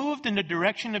here moved in the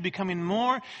direction of becoming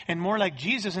more and more like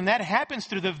Jesus. And that happens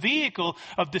through the vehicle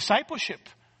of discipleship.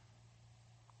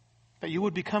 That you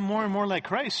would become more and more like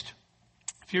Christ.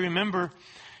 If you remember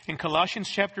in Colossians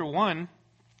chapter 1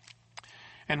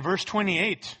 and verse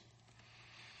 28,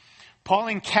 Paul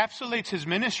encapsulates his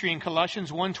ministry in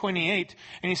Colossians 1:28,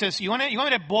 and he says, you want me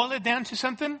to boil it down to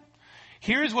something?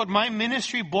 Here's what my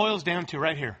ministry boils down to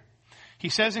right here. He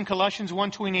says in Colossians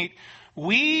 1:28,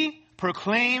 we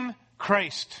proclaim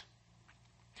Christ,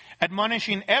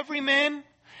 admonishing every man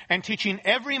and teaching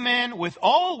every man with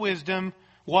all wisdom.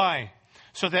 Why?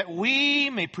 So that we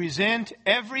may present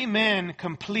every man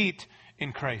complete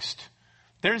in Christ.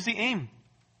 There's the aim.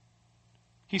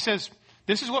 He says,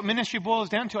 this is what ministry boils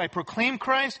down to. I proclaim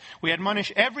Christ. We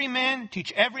admonish every man,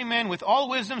 teach every man with all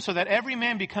wisdom so that every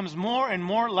man becomes more and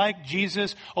more like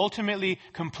Jesus, ultimately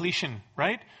completion,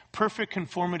 right? Perfect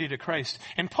conformity to Christ.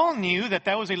 And Paul knew that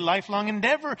that was a lifelong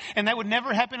endeavor and that would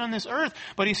never happen on this earth.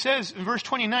 But he says in verse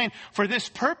 29, for this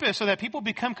purpose, so that people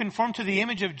become conformed to the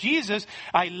image of Jesus,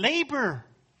 I labor,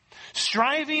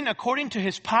 striving according to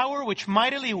His power which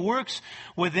mightily works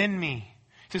within me.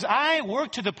 He says, I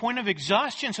work to the point of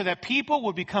exhaustion so that people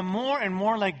will become more and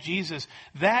more like Jesus.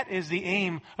 That is the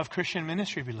aim of Christian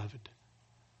ministry, beloved.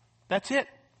 That's it,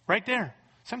 right there.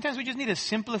 Sometimes we just need to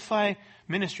simplify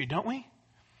ministry, don't we?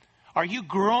 Are you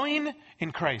growing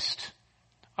in Christ?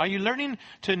 Are you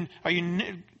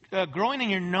growing in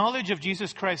your knowledge of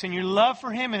Jesus Christ and your love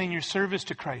for Him and in your service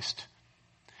to Christ?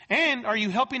 And are you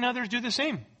helping others do the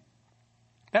same?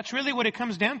 That's really what it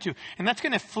comes down to. And that's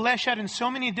going to flesh out in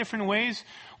so many different ways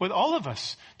with all of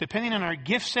us, depending on our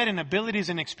gift set and abilities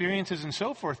and experiences and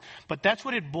so forth. But that's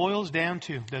what it boils down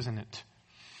to, doesn't it?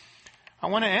 I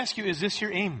want to ask you, is this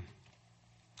your aim?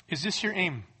 Is this your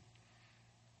aim?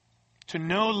 To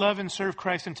know, love, and serve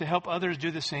Christ and to help others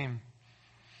do the same.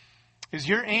 Is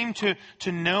your aim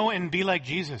to know and be like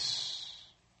Jesus?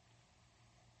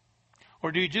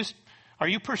 Or are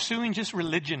you pursuing just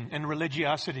religion and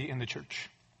religiosity in the church?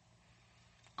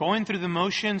 Going through the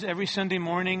motions every Sunday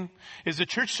morning? Is the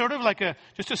church sort of like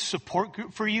just a support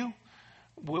group for you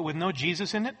with no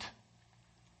Jesus in it?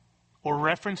 Or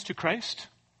reference to Christ?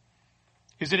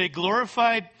 Is it a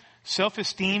glorified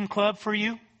self-esteem club for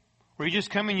you? Where you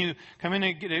just come in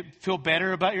and feel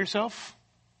better about yourself?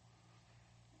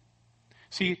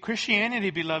 See,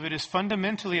 Christianity, beloved, is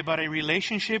fundamentally about a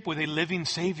relationship with a living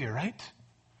Savior, right?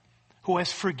 Who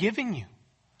has forgiven you.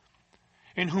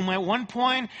 And whom at one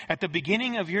point, at the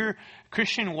beginning of your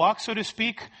Christian walk, so to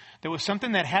speak, there was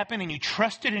something that happened and you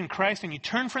trusted in Christ and you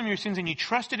turned from your sins and you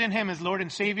trusted in Him as Lord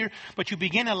and Savior, but you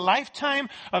begin a lifetime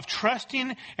of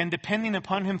trusting and depending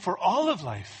upon Him for all of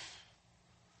life.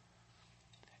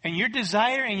 And your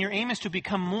desire and your aim is to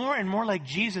become more and more like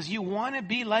Jesus. You want to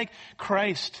be like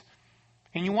Christ.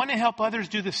 And you want to help others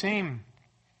do the same.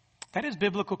 That is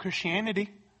biblical Christianity.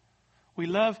 We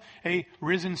love a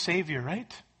risen Savior,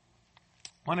 right?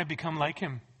 Want to become like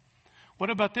Him. What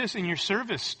about this in your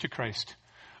service to Christ?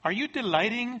 Are you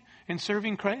delighting in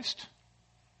serving Christ?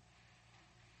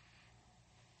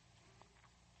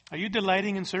 Are you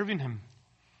delighting in serving Him?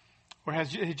 Or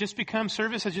has it just become,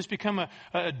 service has just become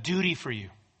a duty for you?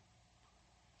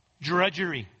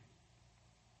 Drudgery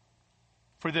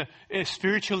for the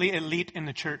spiritually elite in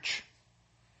the church.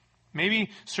 Maybe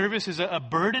service is a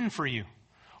burden for you.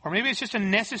 Or maybe it's just a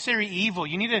necessary evil.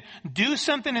 You need to do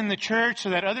something in the church so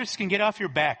that others can get off your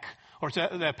back. Or so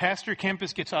that pastor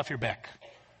campus gets off your back.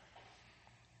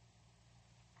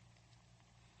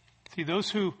 See, those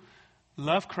who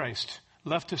love Christ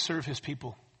love to serve His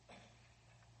people.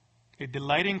 They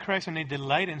delight in Christ and they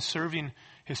delight in serving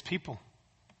His people.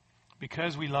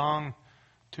 Because we long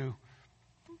to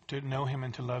know Him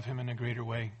and to love Him in a greater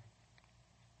way.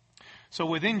 So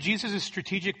within Jesus'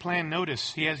 strategic plan,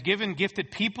 notice, He has given gifted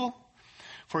people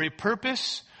for a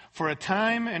purpose, for a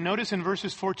time, and notice in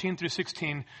verses 14 through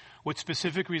 16, with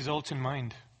specific results in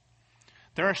mind.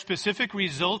 There are specific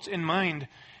results in mind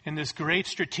in this great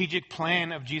strategic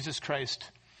plan of Jesus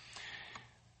Christ.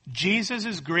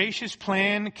 Jesus' gracious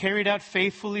plan, carried out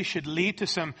faithfully, should lead to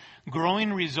some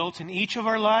growing results in each of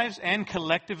our lives and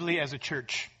collectively as a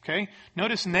church. Okay?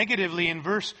 Notice negatively in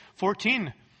verse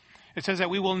 14. It says that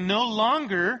we will no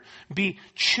longer be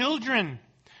children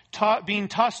being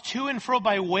tossed to and fro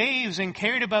by waves and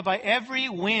carried about by every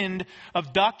wind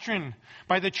of doctrine,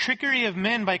 by the trickery of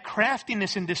men, by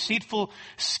craftiness and deceitful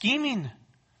scheming.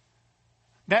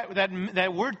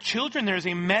 That word children there is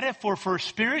a metaphor for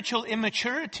spiritual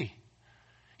immaturity.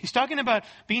 He's talking about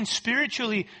being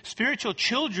spiritual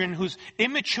children whose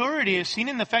immaturity is seen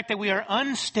in the fact that we are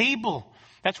unstable.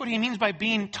 That's what he means by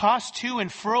being tossed to and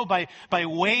fro by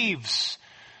waves.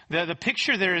 The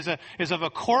picture there is of a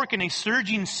cork in a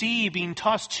surging sea being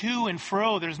tossed to and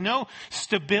fro. There's no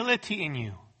stability in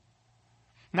you.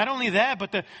 Not only that,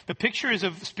 but the picture is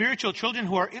of spiritual children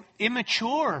who are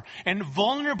immature and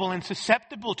vulnerable and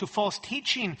susceptible to false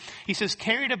teaching. He says,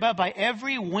 carried about by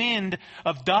every wind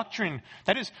of doctrine.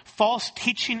 That is false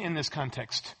teaching in this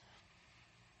context.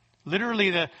 Literally,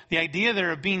 the idea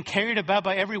there of being carried about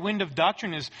by every wind of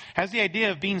doctrine has the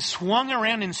idea of being swung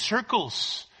around in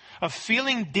circles, of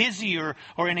feeling dizzy or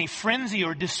in a frenzy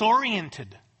or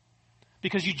disoriented.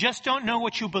 Because you just don't know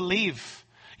what you believe.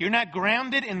 You're not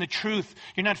grounded in the truth.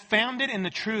 You're not founded in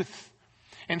the truth.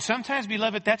 And sometimes,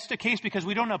 beloved, that's the case because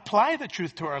we don't apply the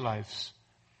truth to our lives.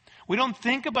 We don't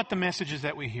think about the messages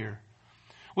that we hear.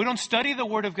 We don't study the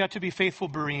Word of God to be faithful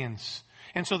Bereans.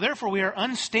 And so therefore we are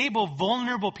unstable,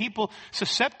 vulnerable people,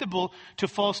 susceptible to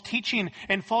false teaching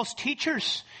and false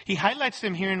teachers. He highlights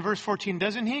them here in verse 14,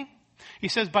 doesn't he? He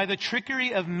says, by the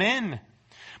trickery of men,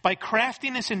 by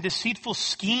craftiness and deceitful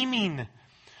scheming.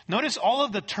 Notice all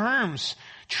of the terms,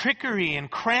 trickery and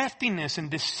craftiness and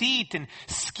deceit and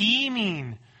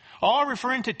scheming, all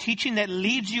referring to teaching that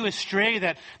leads you astray,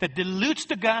 that dilutes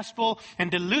the gospel and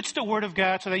dilutes the Word of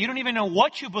God so that you don't even know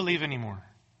what you believe anymore.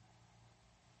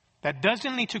 That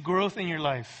doesn't lead to growth in your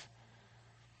life.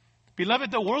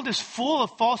 Beloved, the world is full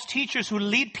of false teachers who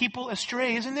lead people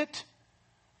astray, isn't it?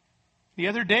 The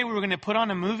other day we were going to put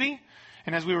on a movie,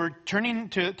 and as we were turning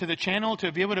to the channel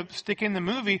to be able to stick in the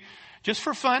movie, just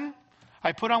for fun,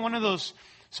 I put on one of those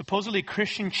supposedly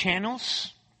Christian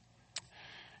channels.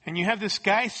 And you have this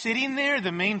guy sitting there,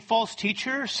 the main false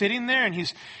teacher, sitting there, and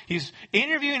he's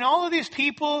interviewing all of these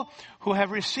people who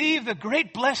have received the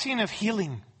great blessing of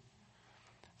healing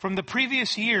from the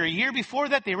previous year. A year before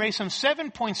that, they raised some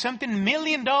 $7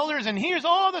 million, and here's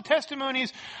all the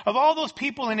testimonies of all those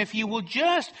people. And if you will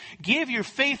just give your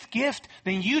faith gift,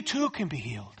 then you too can be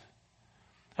healed.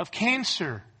 Of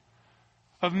cancer,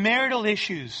 of marital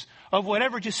issues, of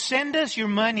whatever. Just send us your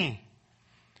money.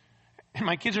 And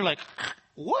my kids are like,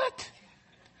 what?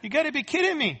 You got to be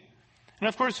kidding me. And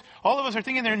of course, all of us are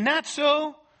thinking they're not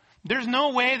so. There's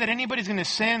no way that anybody's going to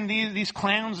send these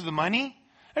clowns the money.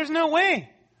 There's no way.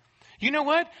 You know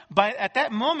what? At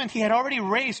that moment, he had already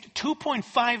raised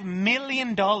 $2.5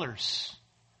 million.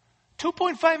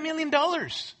 $2.5 million.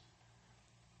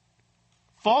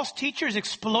 False teachers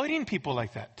exploiting people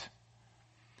like that.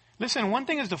 Listen, one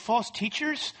thing is the false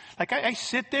teachers. Like I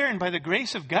sit there and by the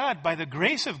grace of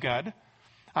God,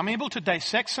 I'm able to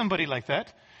dissect somebody like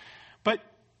that. But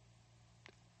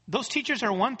those teachers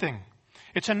are one thing.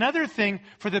 It's another thing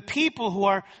for the people who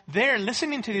are there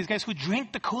listening to these guys who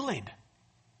drink the Kool-Aid.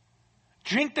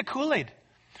 Drink the Kool-Aid.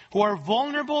 Who are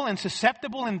vulnerable and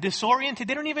susceptible and disoriented.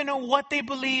 They don't even know what they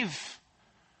believe.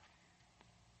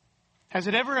 Has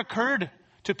it ever occurred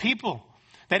to people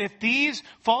that if these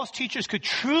false teachers could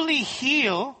truly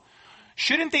heal,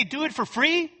 shouldn't they do it for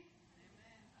free?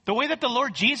 The way that the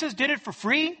Lord Jesus did it for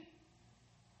free?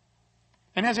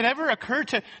 And has it ever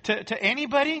occurred to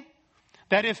anybody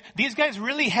that if these guys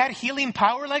really had healing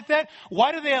power like that,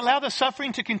 why do they allow the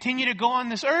suffering to continue to go on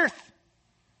this earth?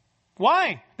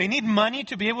 Why? They need money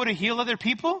to be able to heal other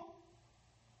people?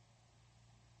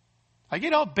 I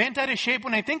get all bent out of shape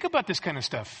when I think about this kind of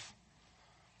stuff.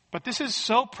 But this is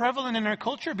so prevalent in our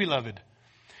culture, beloved.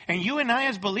 And you and I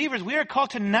as believers, we are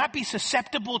called to not be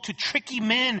susceptible to tricky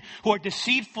men who are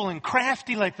deceitful and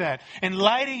crafty like that and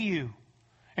lie to you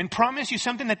and promise you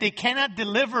something that they cannot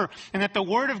deliver and that the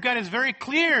Word of God is very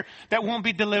clear that won't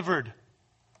be delivered.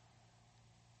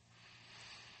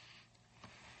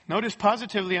 Notice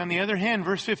positively, on the other hand,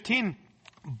 verse 15,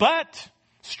 but,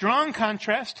 strong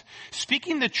contrast,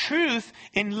 speaking the truth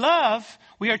in love,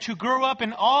 we are to grow up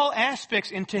in all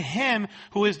aspects into Him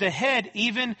who is the head,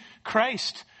 even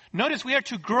Christ. Notice we are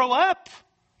to grow up,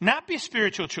 not be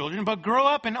spiritual children, but grow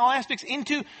up in all aspects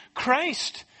into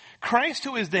Christ. Christ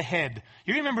who is the head.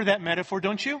 You remember that metaphor,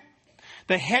 don't you?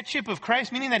 The headship of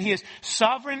Christ, meaning that He is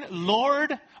sovereign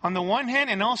Lord on the one hand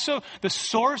and also the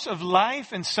source of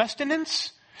life and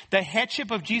sustenance. The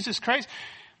headship of Jesus Christ.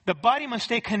 The body must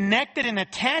stay connected and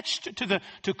attached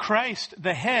to Christ,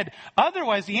 the head.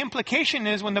 Otherwise, the implication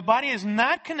is when the body is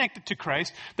not connected to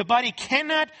Christ, the body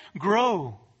cannot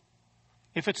grow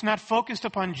if it's not focused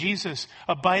upon Jesus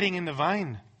abiding in the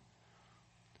vine.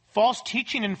 False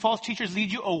teaching and false teachers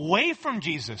lead you away from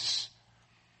Jesus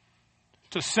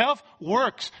to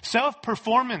self-works,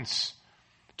 self-performance,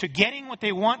 to getting what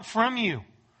they want from you.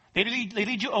 They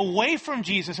lead you away from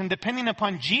Jesus and depending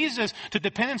upon Jesus to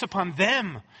dependence upon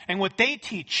them and what they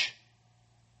teach.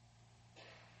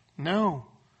 No.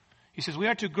 He says we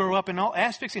are to grow up in all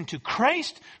aspects into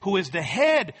Christ who is the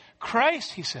head.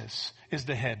 Christ, he says, is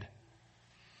the head.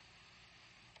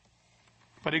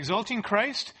 But exalting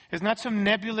Christ is not some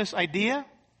nebulous idea.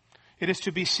 It is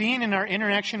to be seen in our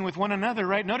interaction with one another,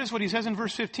 right? Notice what he says in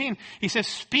verse 15. He says,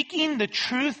 speaking the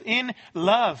truth in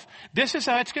love. This is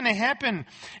how it's going to happen.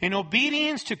 In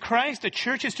obedience to Christ, the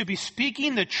church is to be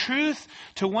speaking the truth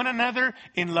to one another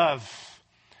in love.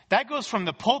 That goes from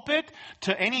the pulpit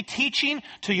to any teaching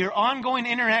to your ongoing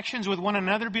interactions with one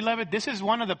another, beloved. This is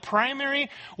one of the primary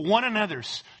one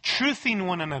another's, truthing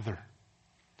one another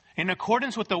in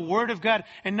accordance with the Word of God.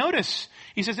 And notice,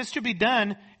 he says it's to be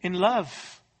done in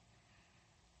love.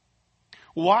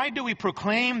 Why do we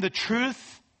proclaim the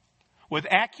truth with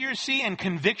accuracy and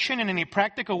conviction in any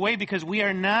practical way? Because we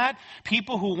are not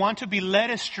people who want to be led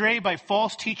astray by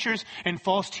false teachers and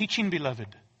false teaching, beloved.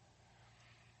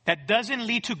 That doesn't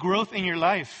lead to growth in your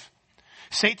life.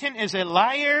 Satan is a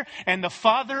liar and the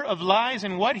father of lies,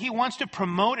 and what he wants to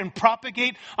promote and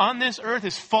propagate on this earth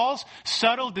is false,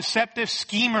 subtle, deceptive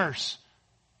schemers.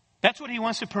 That's what he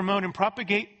wants to promote and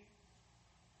propagate.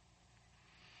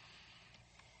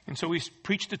 And so we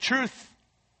preach the truth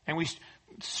and we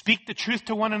speak the truth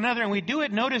to one another, and we do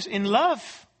it, notice, in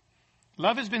love.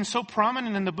 Love has been so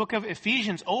prominent in the book of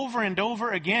Ephesians over and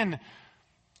over again.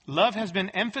 Love has been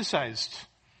emphasized.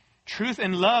 Truth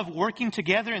and love working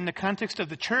together in the context of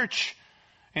the church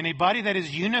in a body that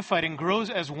is unified and grows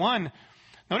as one.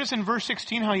 Notice in verse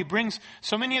 16 how he brings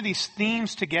so many of these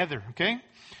themes together, okay?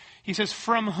 He says,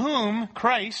 from whom,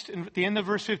 Christ, at the end of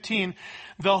verse 15,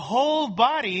 the whole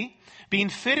body being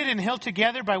fitted and held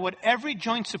together by what every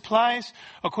joint supplies,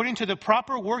 according to the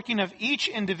proper working of each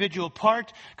individual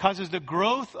part, causes the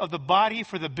growth of the body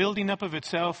for the building up of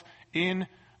itself in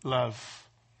love.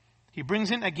 He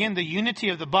brings in again the unity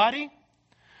of the body,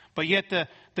 but yet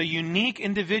the unique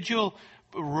individual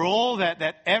role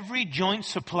that every joint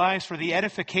supplies for the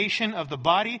edification of the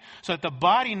body, so that the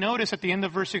body, notice at the end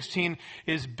of verse 16,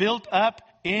 is built up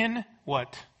in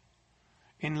what?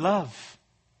 In love.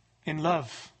 In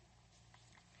love.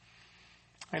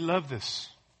 I love this.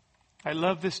 I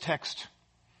love this text.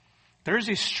 There is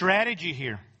a strategy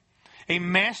here. A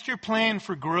master plan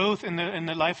for growth in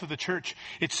the life of the church.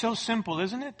 It's so simple,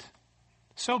 isn't it?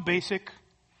 So basic.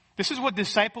 This is what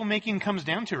disciple making comes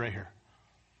down to right here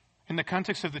in the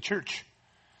context of the church.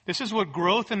 This is what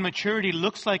growth and maturity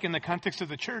looks like in the context of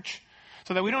the church.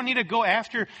 So that we don't need to go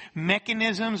after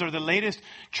mechanisms or the latest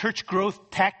church growth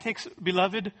tactics,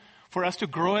 beloved, for us to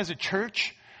grow as a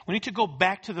church. We need to go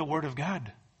back to the Word of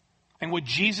God and what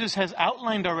Jesus has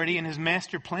outlined already in his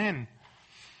master plan.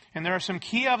 And there are some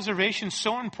key observations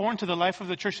so important to the life of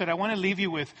the church that I want to leave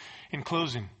you with in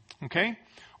closing. Okay?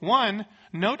 One,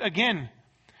 note again,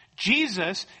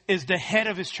 Jesus is the head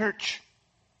of his church.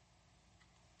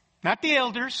 Not the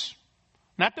elders,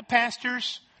 not the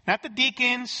pastors, not the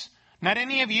deacons, not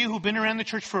any of you who've been around the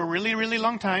church for a really, really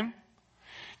long time.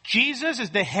 Jesus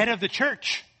is the head of the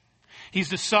church. He's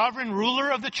the sovereign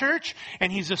ruler of the church,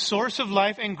 and he's the source of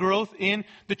life and growth in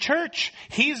the church.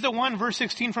 He's the one, verse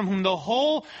 16, from whom the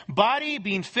whole body,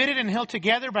 being fitted and held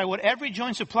together by what every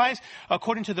joint supplies,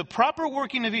 according to the proper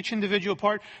working of each individual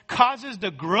part, causes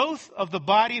the growth of the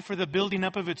body for the building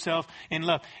up of itself in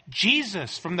love.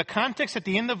 Jesus, from the context at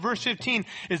the end of verse 15,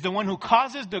 is the one who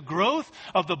causes the growth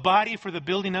of the body for the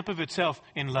building up of itself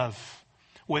in love.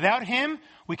 Without him,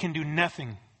 we can do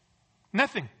nothing.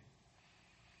 Nothing.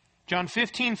 John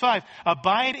 15:5,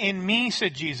 abide in me,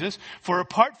 said Jesus, for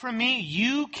apart from me,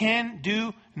 you can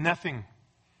do nothing.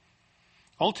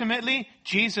 Ultimately,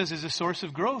 Jesus is a source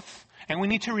of growth. And we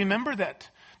need to remember that.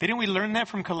 Didn't we learn that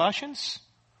from Colossians?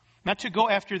 Not to go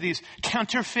after these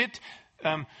counterfeit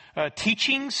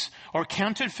teachings or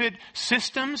counterfeit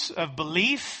systems of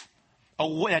belief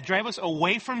that drive us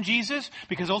away from Jesus,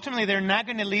 because ultimately they're not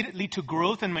going to lead to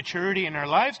growth and maturity in our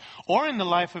lives or in the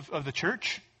life of the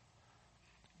church.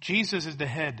 Jesus is the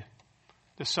head,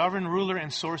 the sovereign ruler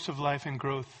and source of life and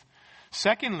growth.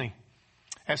 Secondly,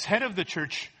 as head of the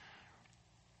church,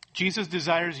 Jesus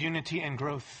desires unity and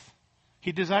growth.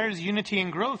 He desires unity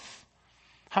and growth.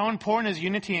 How important is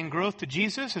unity and growth to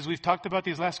Jesus? As we've talked about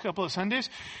these last couple of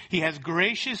Sundays, he has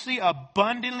graciously,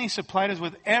 abundantly supplied us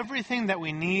with everything that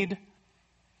we need.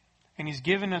 And he's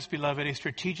given us, beloved, a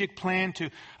strategic plan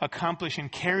to accomplish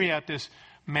and carry out this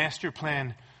master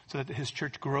plan, so that his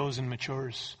church grows and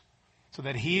matures, so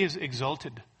that he is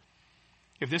exalted.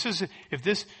 If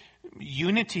this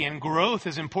unity and growth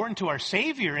is important to our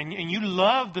Savior, and you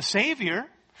love the Savior,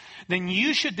 then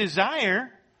you should desire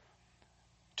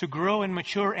to grow and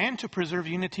mature and to preserve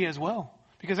unity as well,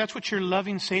 because that's what your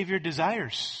loving Savior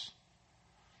desires.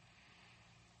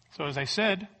 So as I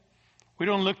said, we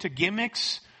don't look to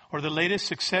gimmicks or the latest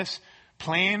success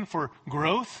plan for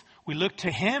growth. We look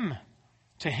to him,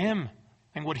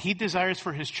 and what he desires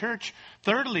for his church.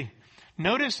 Thirdly,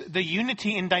 notice the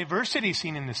unity in diversity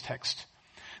seen in this text.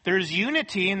 There is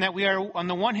unity in that we are, on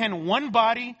the one hand, one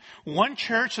body, one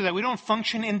church, so that we don't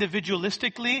function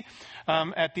individualistically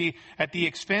at the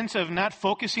expense of not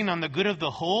focusing on the good of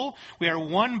the whole. We are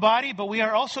one body, but we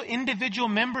are also individual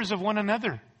members of one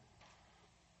another.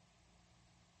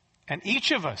 And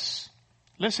each of us,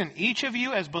 listen, each of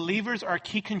you as believers are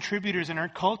key contributors and are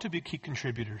called to be key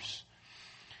contributors.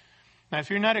 Now, if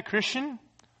you're not a Christian,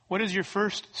 what is your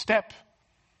first step?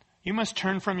 You must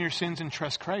turn from your sins and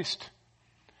trust Christ.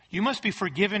 You must be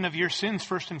forgiven of your sins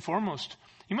first and foremost.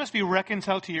 You must be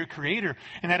reconciled to your Creator.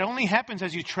 And that only happens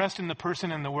as you trust in the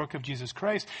person and the work of Jesus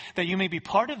Christ, that you may be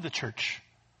part of the church.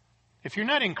 If you're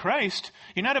not in Christ,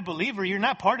 you're not a believer, you're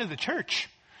not part of the church.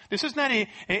 This is not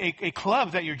a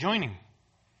club that you're joining.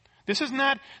 This is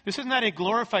not a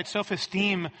glorified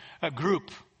self-esteem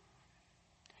group.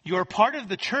 You are part of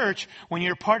the church when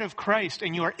you're part of Christ,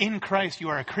 and you are in Christ. You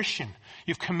are a Christian.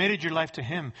 You've committed your life to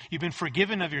him. You've been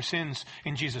forgiven of your sins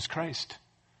in Jesus Christ.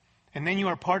 And then you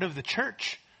are part of the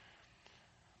church.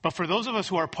 But for those of us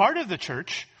who are part of the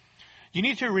church, you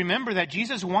need to remember that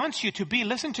Jesus wants you to be,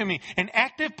 listen to me, an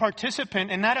active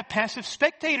participant and not a passive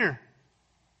spectator.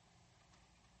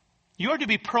 You are to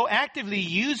be proactively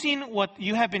using what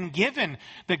you have been given,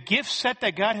 the gift set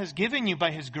that God has given you by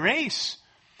his grace.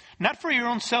 Not for your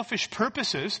own selfish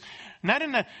purposes, not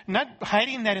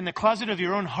hiding that in the closet of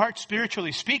your own heart,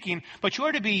 spiritually speaking, but you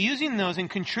are to be using those and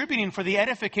contributing for the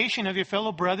edification of your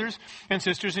fellow brothers and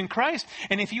sisters in Christ.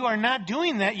 And if you are not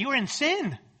doing that, you are in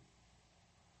sin.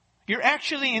 You're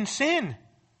actually in sin.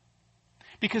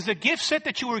 Because the gift set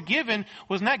that you were given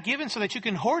was not given so that you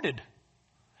can hoard it.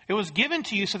 It was given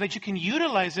to you so that you can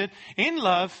utilize it in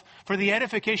love for the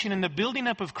edification and the building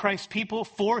up of Christ's people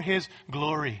for his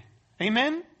glory.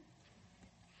 Amen?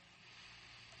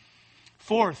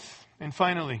 Fourth, and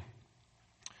finally,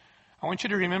 I want you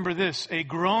to remember this. A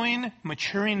growing,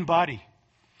 maturing body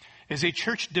is a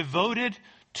church devoted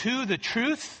to the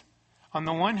truth on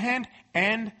the one hand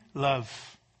and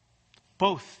love.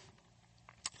 Both.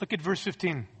 Look at verse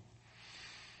 15.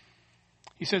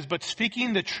 He says, but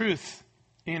speaking the truth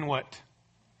in what?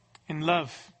 In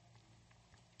love.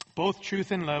 Both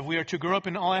truth and love. We are to grow up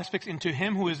in all aspects into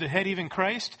Him who is the head, even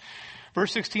Christ.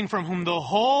 Verse 16, from whom the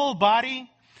whole body,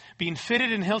 being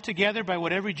fitted and held together by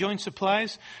what every joint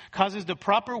supplies, causes the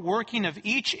proper working of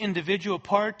each individual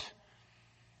part,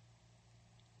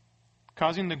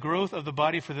 causing the growth of the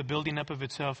body for the building up of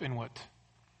itself in what?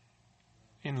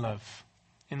 In love.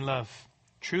 In love.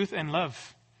 Truth and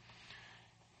love.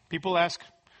 People ask,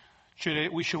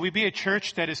 should we be a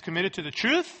church that is committed to the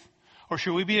truth? Or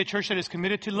should we be a church that is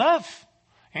committed to love?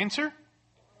 Answer?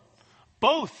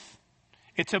 Both.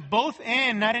 It's a both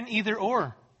and, not an either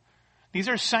or. These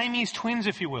are Siamese twins,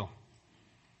 if you will.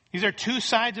 These are two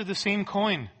sides of the same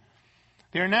coin.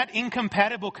 They are not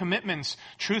incompatible commitments,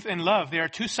 truth and love. They are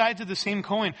two sides of the same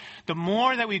coin. The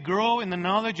more that we grow in the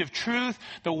knowledge of truth,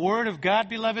 the Word of God,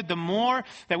 beloved, the more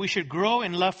that we should grow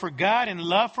in love for God and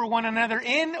love for one another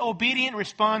in obedient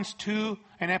response to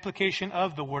an application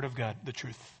of the Word of God, the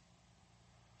truth.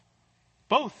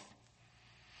 Both.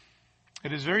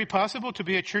 It is very possible to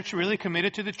be a church really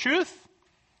committed to the truth,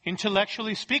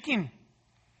 intellectually speaking,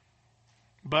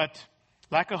 but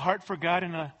lack a heart for God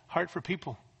and a heart for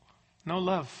people. No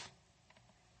love.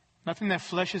 Nothing that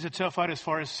fleshes itself out as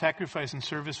far as sacrifice and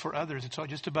service for others. It's all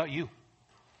just about you.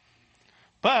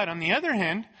 But on the other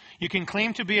hand, you can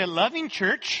claim to be a loving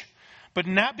church, but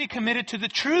not be committed to the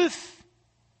truth,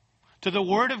 to the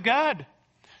Word of God,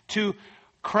 to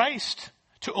Christ,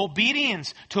 to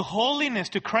obedience, to holiness,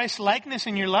 to Christ-likeness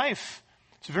in your life.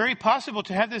 It's very possible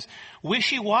to have this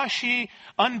wishy-washy,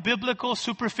 unbiblical,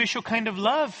 superficial kind of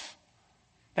love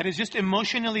that is just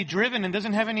emotionally driven and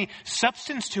doesn't have any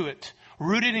substance to it,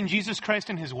 rooted in Jesus Christ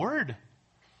and His Word.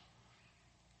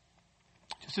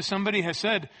 Just as somebody has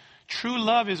said, true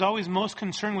love is always most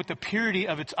concerned with the purity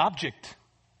of its object.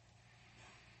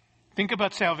 Think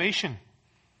about salvation.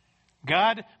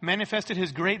 God manifested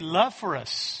His great love for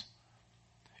us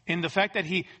in the fact that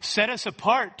He set us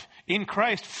apart in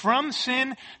Christ from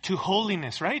sin to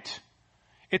holiness, right?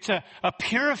 It's a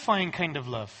purifying kind of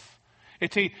love.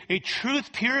 It's a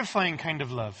truth-purifying kind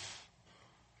of love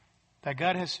that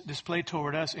God has displayed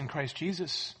toward us in Christ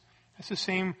Jesus. That's the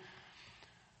same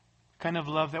kind of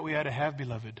love that we ought to have,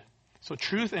 beloved. So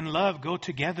truth and love go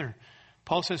together.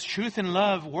 Paul says truth and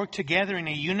love work together in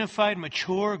a unified,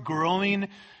 mature, growing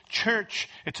church.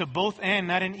 It's a both and,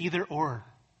 not an either or.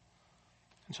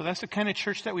 And so that's the kind of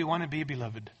church that we want to be,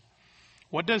 beloved.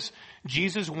 What does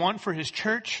Jesus want for His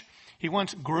church? He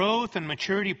wants growth and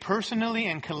maturity personally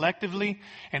and collectively.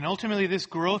 And ultimately this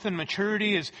growth and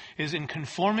maturity is in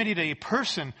conformity to a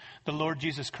person, the Lord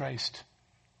Jesus Christ.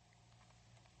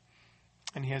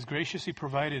 And He has graciously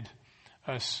provided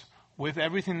us with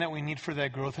everything that we need for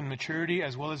that growth and maturity,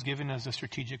 as well as given us a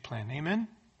strategic plan. Amen?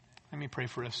 Let me pray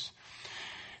for us.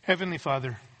 Heavenly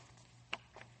Father,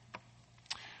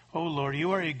 oh Lord,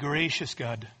 You are a gracious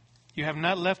God. You have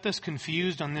not left us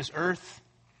confused on this earth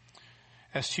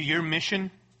as to Your mission,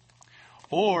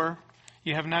 or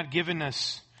You have not given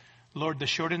us, Lord, the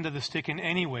short end of the stick in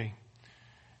any way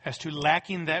as to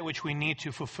lacking that which we need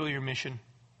to fulfill Your mission.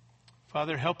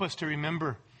 Father, help us to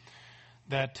remember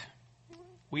that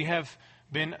we have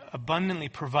been abundantly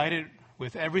provided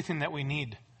with everything that we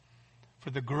need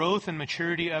for the growth and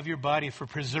maturity of Your body, for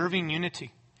preserving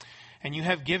unity. And You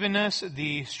have given us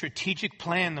the strategic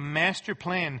plan, the master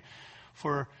plan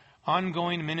for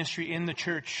ongoing ministry in the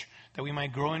church, that we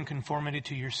might grow in conformity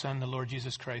to Your Son, the Lord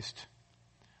Jesus Christ.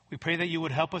 We pray that You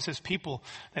would help us as people,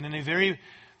 that in a very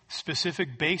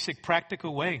specific, basic,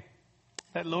 practical way,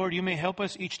 that, Lord, You may help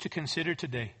us each to consider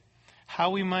today how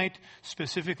we might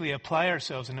specifically apply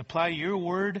ourselves and apply Your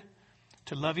Word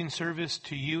to loving service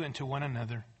to You and to one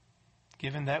another.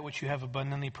 Given that which You have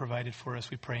abundantly provided for us,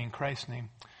 we pray in Christ's name.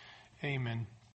 Amen.